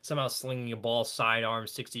and somehow slinging a ball sidearm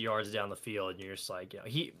 60 yards down the field. And you're just like,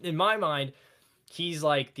 he, in my mind, he's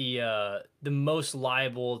like the most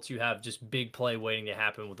liable to have just big play waiting to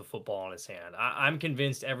happen with the football in his hand. I'm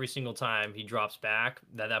convinced every single time he drops back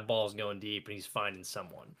that ball is going deep and he's finding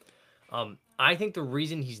someone. I think the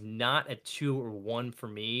reason he's not a 2 or 1 for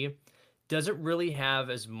me doesn't really have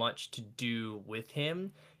as much to do with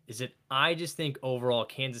him. Is that I just think overall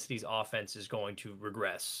Kansas City's offense is going to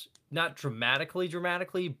regress. Not dramatically,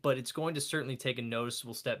 but it's going to certainly take a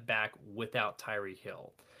noticeable step back without Tyreek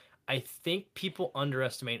Hill. I think people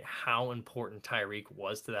underestimate how important Tyreek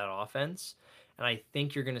was to that offense. and I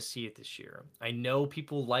think you're going to see it this year. I know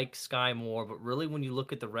people like Sky more, but really when you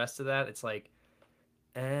look at the rest of that, it's like,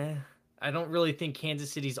 I don't really think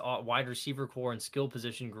Kansas City's wide receiver core and skill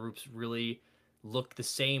position groups really look the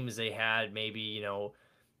same as they had maybe,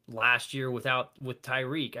 last year with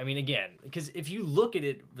Tyreek. I mean, again, because if you look at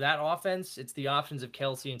it, that offense, it's the options of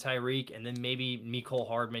Kelsey and Tyreek, and then maybe Mecole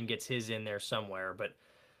Hardman gets his in there somewhere. But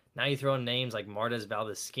now you throw in names like Martez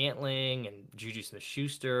Valdez-Scantling and Juju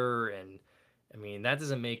Smith-Schuster, and I mean, that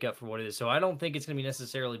doesn't make up for what it is. So I don't think it's going to be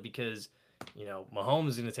necessarily because, Mahomes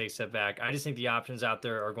is going to take a step back. I just think the options out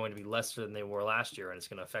there are going to be lesser than they were last year, and it's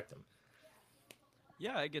going to affect them.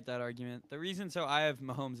 Yeah, I get that argument. The reason, so I have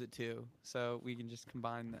Mahomes at 2, so we can just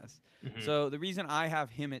combine this. Mhm. So the reason I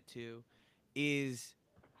have him at 2 is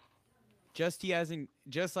he hasn't,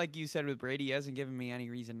 just like you said with Brady, he hasn't given me any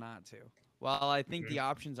reason not to. While I think the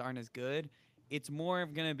options aren't as good, it's more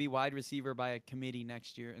going to be wide receiver by a committee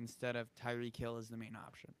next year instead of Tyreek Hill as the main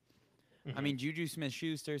option. I mean, Juju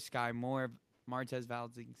Smith-Schuster, Sky Moore, Martez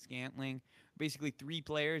Valdez-Scantling, basically 3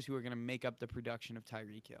 players who are going to make up the production of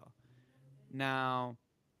Tyreek Hill. Now,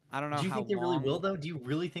 I don't know how Do you think they really will, though? Do you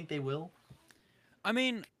really think they will? I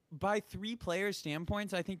mean, by 3 players'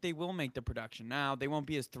 standpoints, I think they will make the production. Now, they won't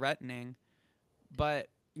be as threatening, but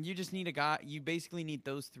you just need a guy. You basically need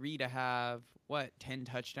those 3 to have, 10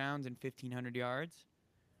 touchdowns and 1,500 yards?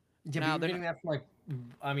 Yeah, Now, but you're getting that from,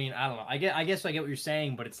 I mean, I don't know. I guess I get what you're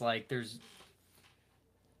saying, but it's like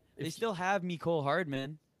They still have Mecole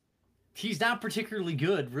Hardman. He's not particularly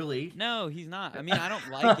good, really. No, he's not. I mean, I don't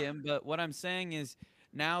like him, but what I'm saying is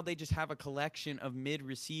now they just have a collection of mid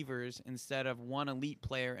receivers instead of one elite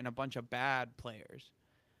player and a bunch of bad players.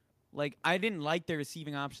 Like, I didn't like their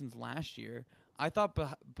receiving options last year. I thought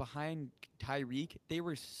behind Tyreek, they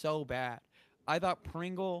were so bad. I thought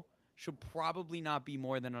Pringle should probably not be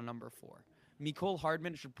more than a number 4. Mecole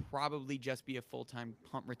Hardman should probably just be a full-time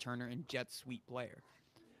punt returner and jet sweep player.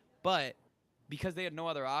 But because they had no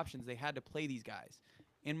other options, they had to play these guys.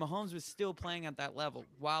 And Mahomes was still playing at that level.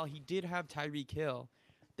 While he did have Tyreek Hill,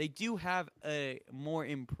 they do have a more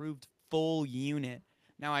improved full unit.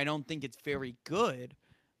 Now, I don't think it's very good,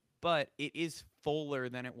 but it is fuller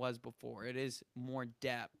than it was before. It is more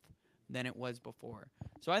depth than it was before.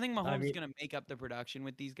 So I think Mahomes is going to make up the production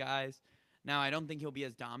with these guys. Now, I don't think he'll be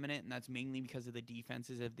as dominant, and that's mainly because of the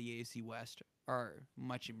defenses of the AFC West are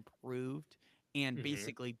much improved and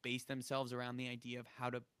basically base themselves around the idea of how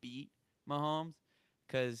to beat Mahomes,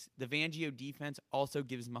 because the Fangio defense also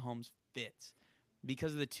gives Mahomes fits.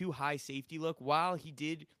 Because of the too high safety look, while he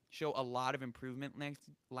did show a lot of improvement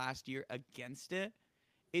last year against it,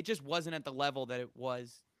 it just wasn't at the level that it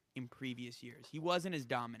was in previous years. He wasn't as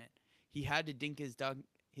dominant. He had to dink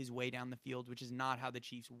his way down the field, which is not how the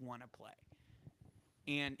Chiefs want to play.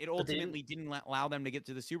 And it ultimately didn't allow them to get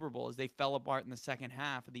to the Super Bowl as they fell apart in the second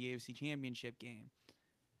half of the AFC Championship game.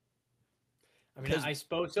 I mean, I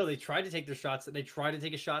suppose so. They tried to take their shots. They tried to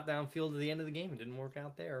take a shot downfield at the end of the game. It didn't work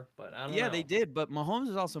out there. But I don't know. Yeah, they did. But Mahomes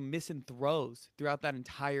was also missing throws throughout that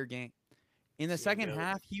entire game. In the second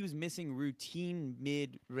half, he was missing routine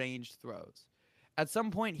mid-range throws. At some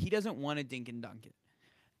point, he doesn't want to dink and dunk it.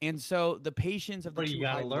 And so the patience of the you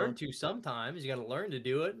got to learn to sometimes. You got to learn to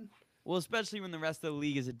do it. Well, especially when the rest of the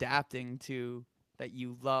league is adapting to that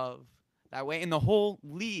you love that way, and the whole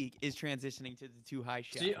league is transitioning to the too high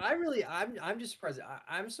shot. See, I'm just surprised.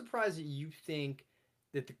 I'm surprised that you think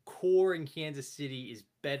that the core in Kansas City is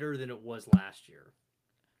better than it was last year.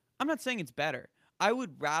 I'm not saying it's better. I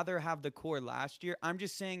would rather have the core last year. I'm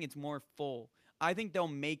just saying it's more full. I think they'll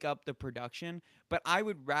make up the production, but I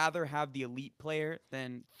would rather have the elite player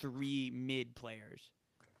than 3 mid players.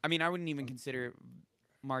 I mean, I wouldn't even consider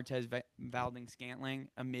Martez Valdez-Scantling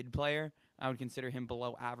a mid player. I would consider him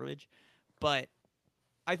below average. But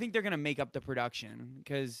I think they're going to make up the production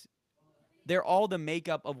because they're all the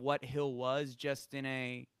makeup of what Hill was, just in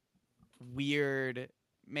a weird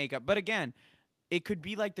makeup. But again, it could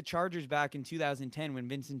be like the Chargers back in 2010 when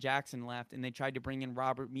Vincent Jackson left and they tried to bring in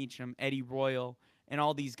Robert Meacham, Eddie Royal, and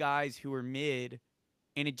all these guys who were mid,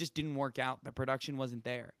 and it just didn't work out. The production wasn't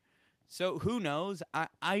there. So who knows?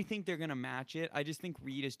 I think they're going to match it. I just think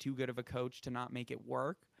Reed is too good of a coach to not make it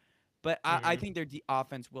work. But I think their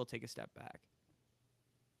offense will take a step back.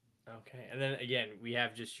 Okay. And then, again, we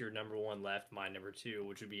have just your number 1 left, my number 2,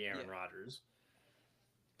 which would be Aaron Rodgers.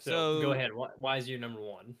 So go ahead. Why is your number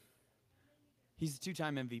 1? He's a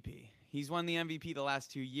 2-time MVP. He's won the MVP the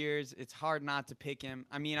last 2 years. It's hard not to pick him.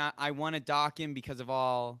 I mean, I want to dock him because of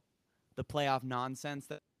all the playoff nonsense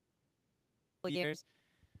that years.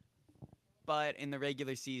 But in the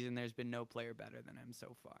regular season, there's been no player better than him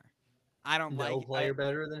so far. I don't like no player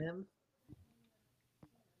better than him.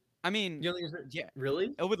 I mean, You don't think yeah.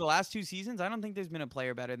 Really? Over the last 2 seasons, I don't think there's been a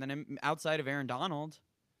player better than him outside of Aaron Donald.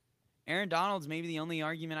 Aaron Donald's maybe the only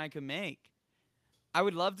argument I could make. I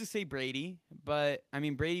would love to say Brady, but I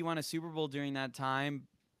mean Brady won a Super Bowl during that time.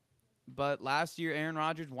 But last year, Aaron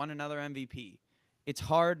Rodgers won another MVP. It's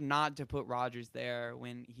hard not to put Rodgers there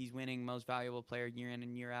when he's winning Most Valuable Player year in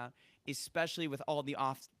and year out, especially with all the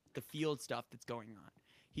off-the-field stuff that's going on.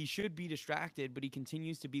 He should be distracted, but he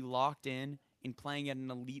continues to be locked in and playing at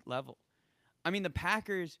an elite level. I mean, the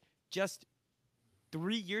Packers just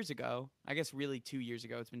 3 years ago, I guess really 2 years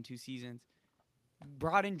ago, it's been 2 seasons,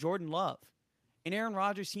 brought in Jordan Love. And Aaron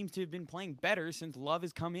Rodgers seems to have been playing better since Love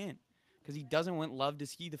has come in because he doesn't want Love to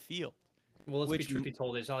see the field. Well, let's be truthfully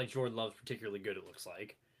told, it's not like Jordan Love's particularly good, it looks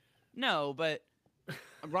like. No, but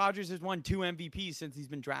Rodgers has won 2 MVPs since he's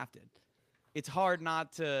been drafted. It's hard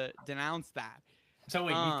not to denounce that. So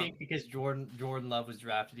wait, you think because Jordan Love was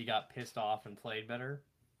drafted, he got pissed off and played better?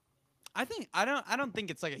 I don't think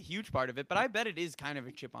it's like a huge part of it, but I bet it is kind of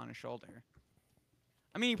a chip on his shoulder.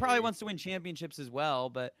 I mean, he probably wants to win championships as well,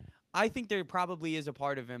 but I think there probably is a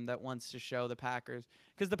part of him that wants to show the Packers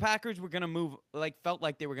because the Packers were gonna felt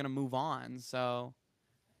like they were gonna move on, so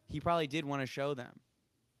he probably did want to show them.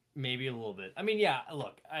 Maybe a little bit. I mean, yeah.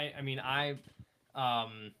 Look,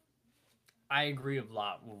 I agree a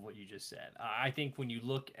lot with what you just said. I think when you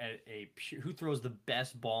look at who throws the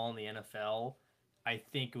best ball in the NFL, I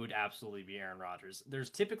think it would absolutely be Aaron Rodgers. There's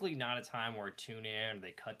typically not a time where I tune in or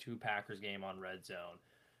they cut to a Packers game on Red Zone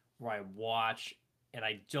where I watch and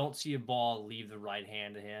I don't see a ball leave the right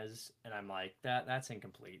hand of his, and I'm like, that's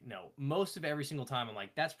incomplete. No, most of every single time I'm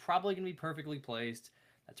like, that's probably going to be perfectly placed.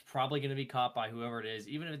 That's probably going to be caught by whoever it is,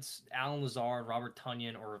 even if it's Alan Lazard, Robert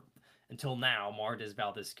Tonyan, or until now, Martez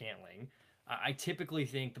Valdes-Scantling. I typically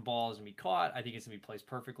think the ball is going to be caught. I think it's going to be placed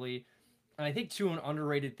perfectly. And I think, too, an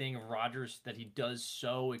underrated thing of Rodgers that he does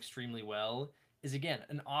so extremely well is, again,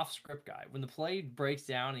 an off-script guy. When the play breaks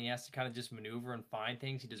down and he has to kind of just maneuver and find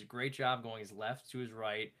things, he does a great job going his left to his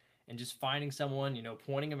right and just finding someone,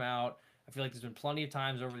 pointing him out. I feel like there's been plenty of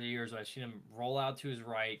times over the years where I've seen him roll out to his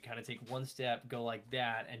right, kind of take one step, go like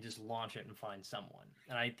that, and just launch it and find someone.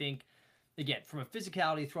 And I think, again, from a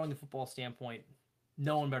physicality, throwing the football standpoint,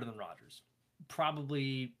 no one better than Rodgers.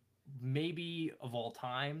 Probably, maybe of all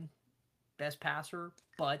time, best passer,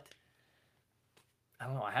 but I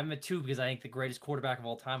don't know. I have him at 2 because I think the greatest quarterback of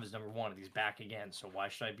all time is number 1, and he's back again. So why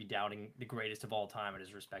should I be doubting the greatest of all time at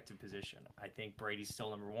his respective position? I think Brady's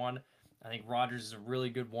still number 1. I think Rodgers is a really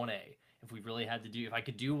good 1A. If I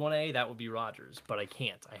could do 1A, that would be Rodgers, but I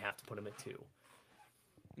can't. I have to put him at 2.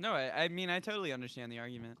 No, I mean, I totally understand the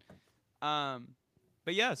argument.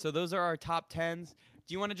 But yeah, so those are our top 10s.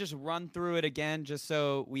 Do you want to just run through it again, just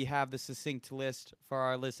so we have the succinct list for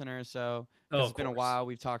our listeners? So it's been a while.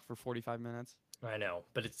 We've talked for 45 minutes. I know,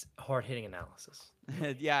 but it's hard-hitting analysis.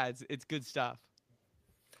 Yeah, it's good stuff.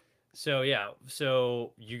 So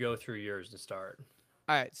you go through yours to start.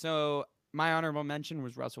 All right, so my honorable mention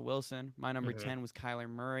was Russell Wilson. My number 10 was Kyler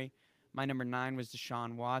Murray. My number 9 was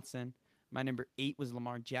Deshaun Watson. My number 8 was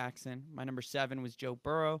Lamar Jackson. My number 7 was Joe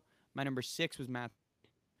Burrow. My number 6 was Matt.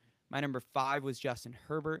 My number 5 was Justin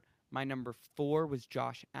Herbert. My number 4 was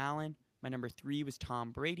Josh Allen. My number 3 was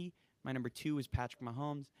Tom Brady. My number 2 was Patrick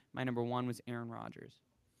Mahomes. My number 1 was Aaron Rodgers.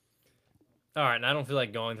 All right, and I don't feel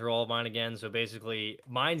like going through all of mine again. So basically,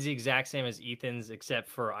 mine's the exact same as Ethan's, except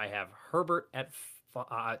for I have Herbert at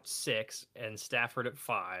 6 and Stafford at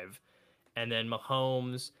 5, and then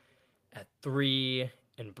Mahomes at 3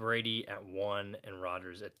 and Brady at 1 and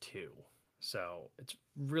Rodgers at 2. So it's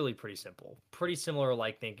really pretty simple. Pretty similar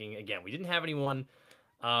like thinking. Again, we didn't have anyone.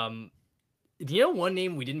 Do you know one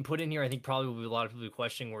name we didn't put in here? I think probably a lot of people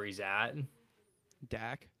questioning where he's at.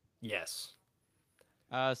 Dak? Yes.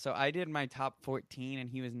 So I did my top 14, and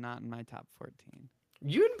he was not in my top 14.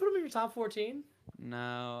 You didn't put him in your top 14?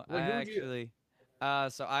 No, Well, I who would you- actually.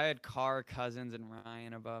 So I had Carr, Cousins, and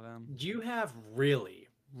Ryan above him. You have really?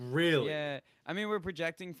 Yeah, I mean, we're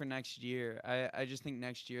projecting for next year. I just think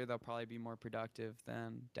next year they'll probably be more productive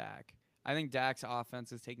than Dak. I think Dak's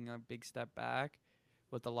offense is taking a big step back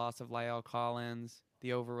with the loss of La'el Collins,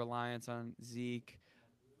 the over-reliance on Zeke.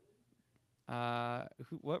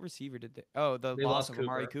 What receiver did they? Oh, the They loss lost of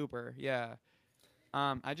Amari Cooper. Yeah.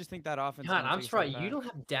 I just think that offense. God, I'm sorry. You don't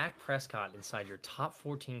have Dak Prescott inside your top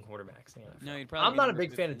 14 quarterbacks in the NFL. No, you'd probably I'm be not a number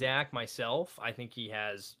big fan of 15. Dak myself. I think he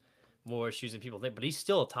has more issues than people think, but he's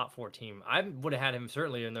still a top 4 team. I would have had him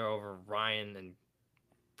certainly in there over Ryan and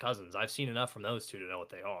Cousins. I've seen enough from those two to know what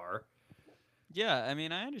they are. Yeah, I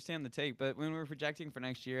mean, I understand the take, but when we're projecting for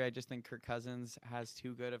next year, I just think Kirk Cousins has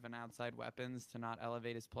too good of an outside weapons to not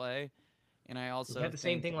elevate his play. And I also He had the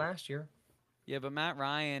same think- thing last year. Yeah, but Matt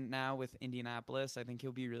Ryan now with Indianapolis, I think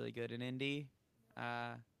he'll be really good in Indy.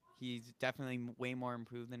 He's definitely way more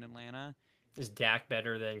improved than Atlanta. Is Dak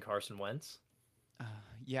better than Carson Wentz?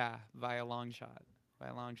 Yeah, by a long shot. By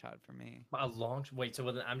a long shot for me. Wait. So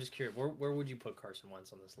I'm just curious. Where would you put Carson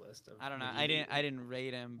Wentz on this list? I don't know. I didn't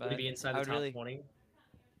rate him, but Would he be inside the top 20?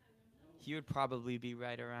 He would probably be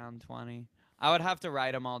right around 20. I would have to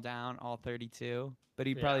write them all down, all 32, but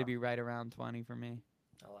he'd probably be right around 20 for me.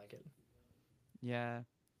 I like it. Yeah,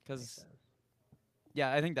 because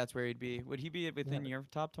I think that's where he'd be. Would he be within your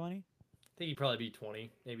top 20? I think he'd probably be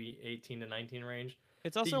 20, maybe 18 to 19 range.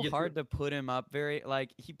 It's also hard to put him up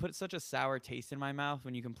he put such a sour taste in my mouth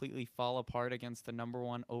when you completely fall apart against the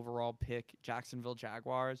 #1 overall pick, Jacksonville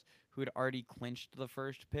Jaguars, who had already clinched the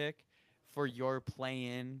first pick for your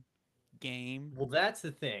play-in game. Well, that's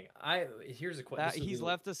the thing. Here's a question. He's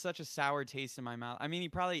left us such a sour taste in my mouth. I mean, he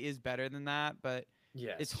probably is better than that, but it's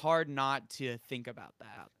yes. hard not to think about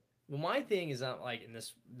that. Well, my thing is not like, and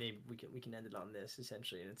this maybe we can end it on this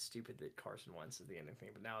essentially, and it's stupid that Carson Wentz is the ending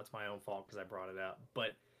thing, but now it's my own fault because I brought it up.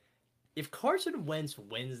 But if Carson Wentz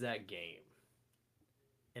wins that game,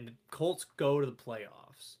 and the Colts go to the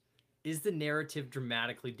playoffs, is the narrative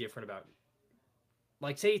dramatically different about?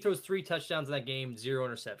 Like, say he throws 3 touchdowns in that game, 0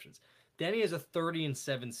 interceptions, then he has a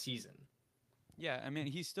 30-7 season. Yeah, I mean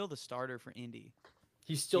he's still the starter for Indy.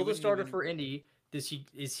 He's still the starter for Indy. Is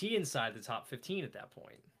he inside the top 15 at that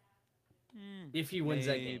point? If he wins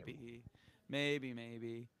that game.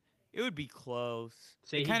 Maybe. It would be close.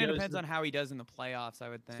 Say it kind of depends on how he does in the playoffs, I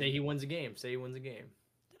would think. Say he wins a game.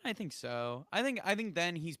 I think so. I think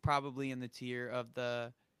then he's probably in the tier of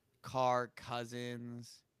the Carr,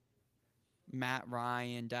 Cousins, Matt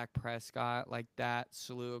Ryan, Dak Prescott, like that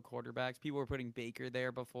slew of quarterbacks. People were putting Baker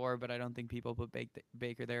there before, but I don't think people put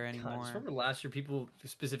Baker there anymore. I just remember last year, people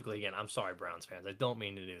specifically, again, I'm sorry, Browns fans. I don't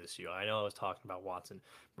mean to do this to you. I know I was talking about Watson.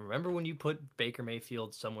 Remember when you put Baker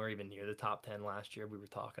Mayfield somewhere even near the top 10 last year? We were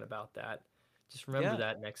talking about that. Just remember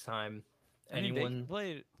that next time anyone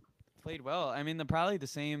played well. I mean, probably the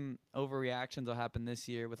same overreactions will happen this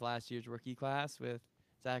year with last year's rookie class with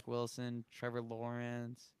Zach Wilson, Trevor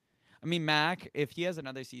Lawrence. I mean, Mac, if he has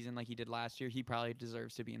another season like he did last year, he probably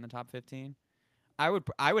deserves to be in the top 15. I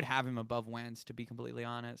would have him above Wentz, to be completely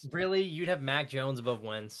honest. Really? You'd have Mac Jones above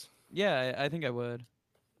Wentz? Yeah, I think I would.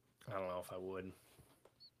 I don't know if I would.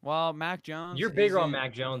 Well, Mac Jones. You're bigger on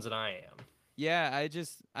Mac Jones than I am. Yeah,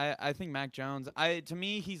 I think Mac Jones. To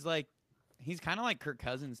me, he's kind of like Kirk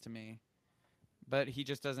Cousins to me, but he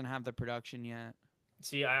just doesn't have the production yet.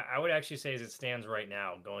 See, I would actually say as it stands right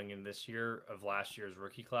now, going in this year of last year's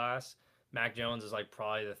rookie class, Mac Jones is like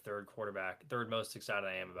probably the third most excited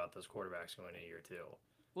I am about those quarterbacks going into year 2.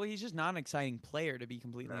 Well, he's just not an exciting player, to be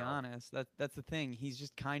completely honest. That's the thing. He's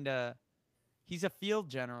just he's a field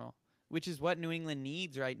general, which is what New England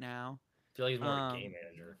needs right now. I feel like he's more of a game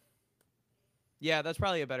manager. Yeah, that's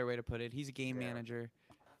probably a better way to put it. He's a game manager,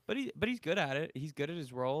 but he's good at it. He's good at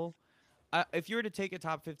his role. If you were to take a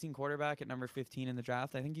top 15 quarterback at number 15 in the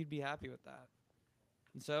draft, I think you'd be happy with that.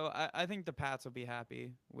 And so I think the Pats will be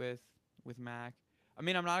happy with Mac. I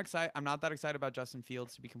mean, I'm not that excited about Justin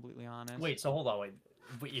Fields, to be completely honest. Wait, so hold on, wait.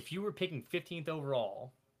 If you were picking 15th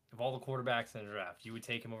overall of all the quarterbacks in the draft, you would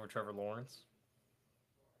take him over Trevor Lawrence?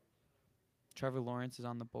 Trevor Lawrence is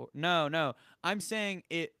on the board. No. I'm saying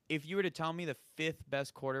if you were to tell me the 5th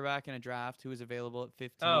best quarterback in a draft who is available at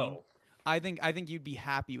 15, I think you'd be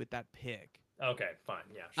happy with that pick. Okay, fine.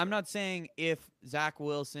 Yeah. Sure. I'm not saying if Zach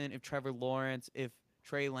Wilson, if Trevor Lawrence, if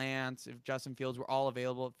Trey Lance, if Justin Fields were all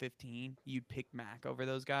available at 15, you'd pick Mac over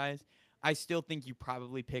those guys. I still think you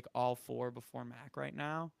probably pick all 4 before Mac right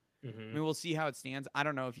now. I mean, we'll see how it stands. I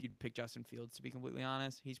don't know if you'd pick Justin Fields, to be completely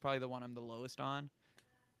honest. He's probably the one I'm the lowest on.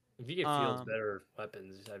 If you get Fields better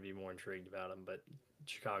weapons, I'd be more intrigued about him, but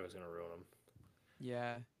Chicago's going to ruin him.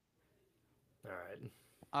 Yeah.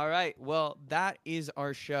 All right. Well, that is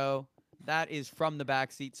our show. That is From the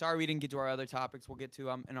Backseat. Sorry we didn't get to our other topics. We'll get to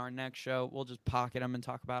them in our next show. We'll just pocket them and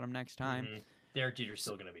talk about them next time. Derek Jeter's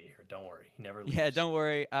still going to be here. Don't worry. He never leaves. Yeah, don't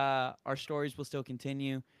worry. Our stories will still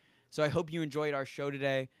continue. So I hope you enjoyed our show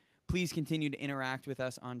today. Please continue to interact with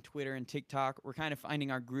us on Twitter and TikTok. We're kind of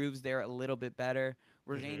finding our grooves there a little bit better.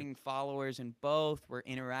 We're gaining followers in both. We're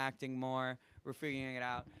interacting more. We're figuring it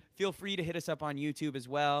out. Feel free to hit us up on YouTube as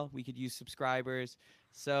well. We could use subscribers.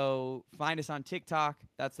 So find us on TikTok.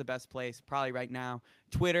 That's the best place probably right now.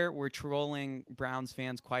 Twitter, we're trolling Browns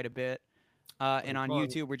fans quite a bit. And on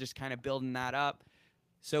YouTube, we're just kind of building that up.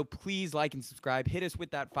 So please like and subscribe. Hit us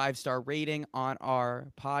with that 5-star rating on our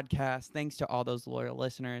podcast. Thanks to all those loyal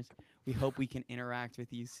listeners. We hope we can interact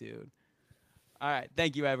with you soon. All right.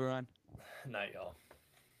 Thank you, everyone. Night, y'all.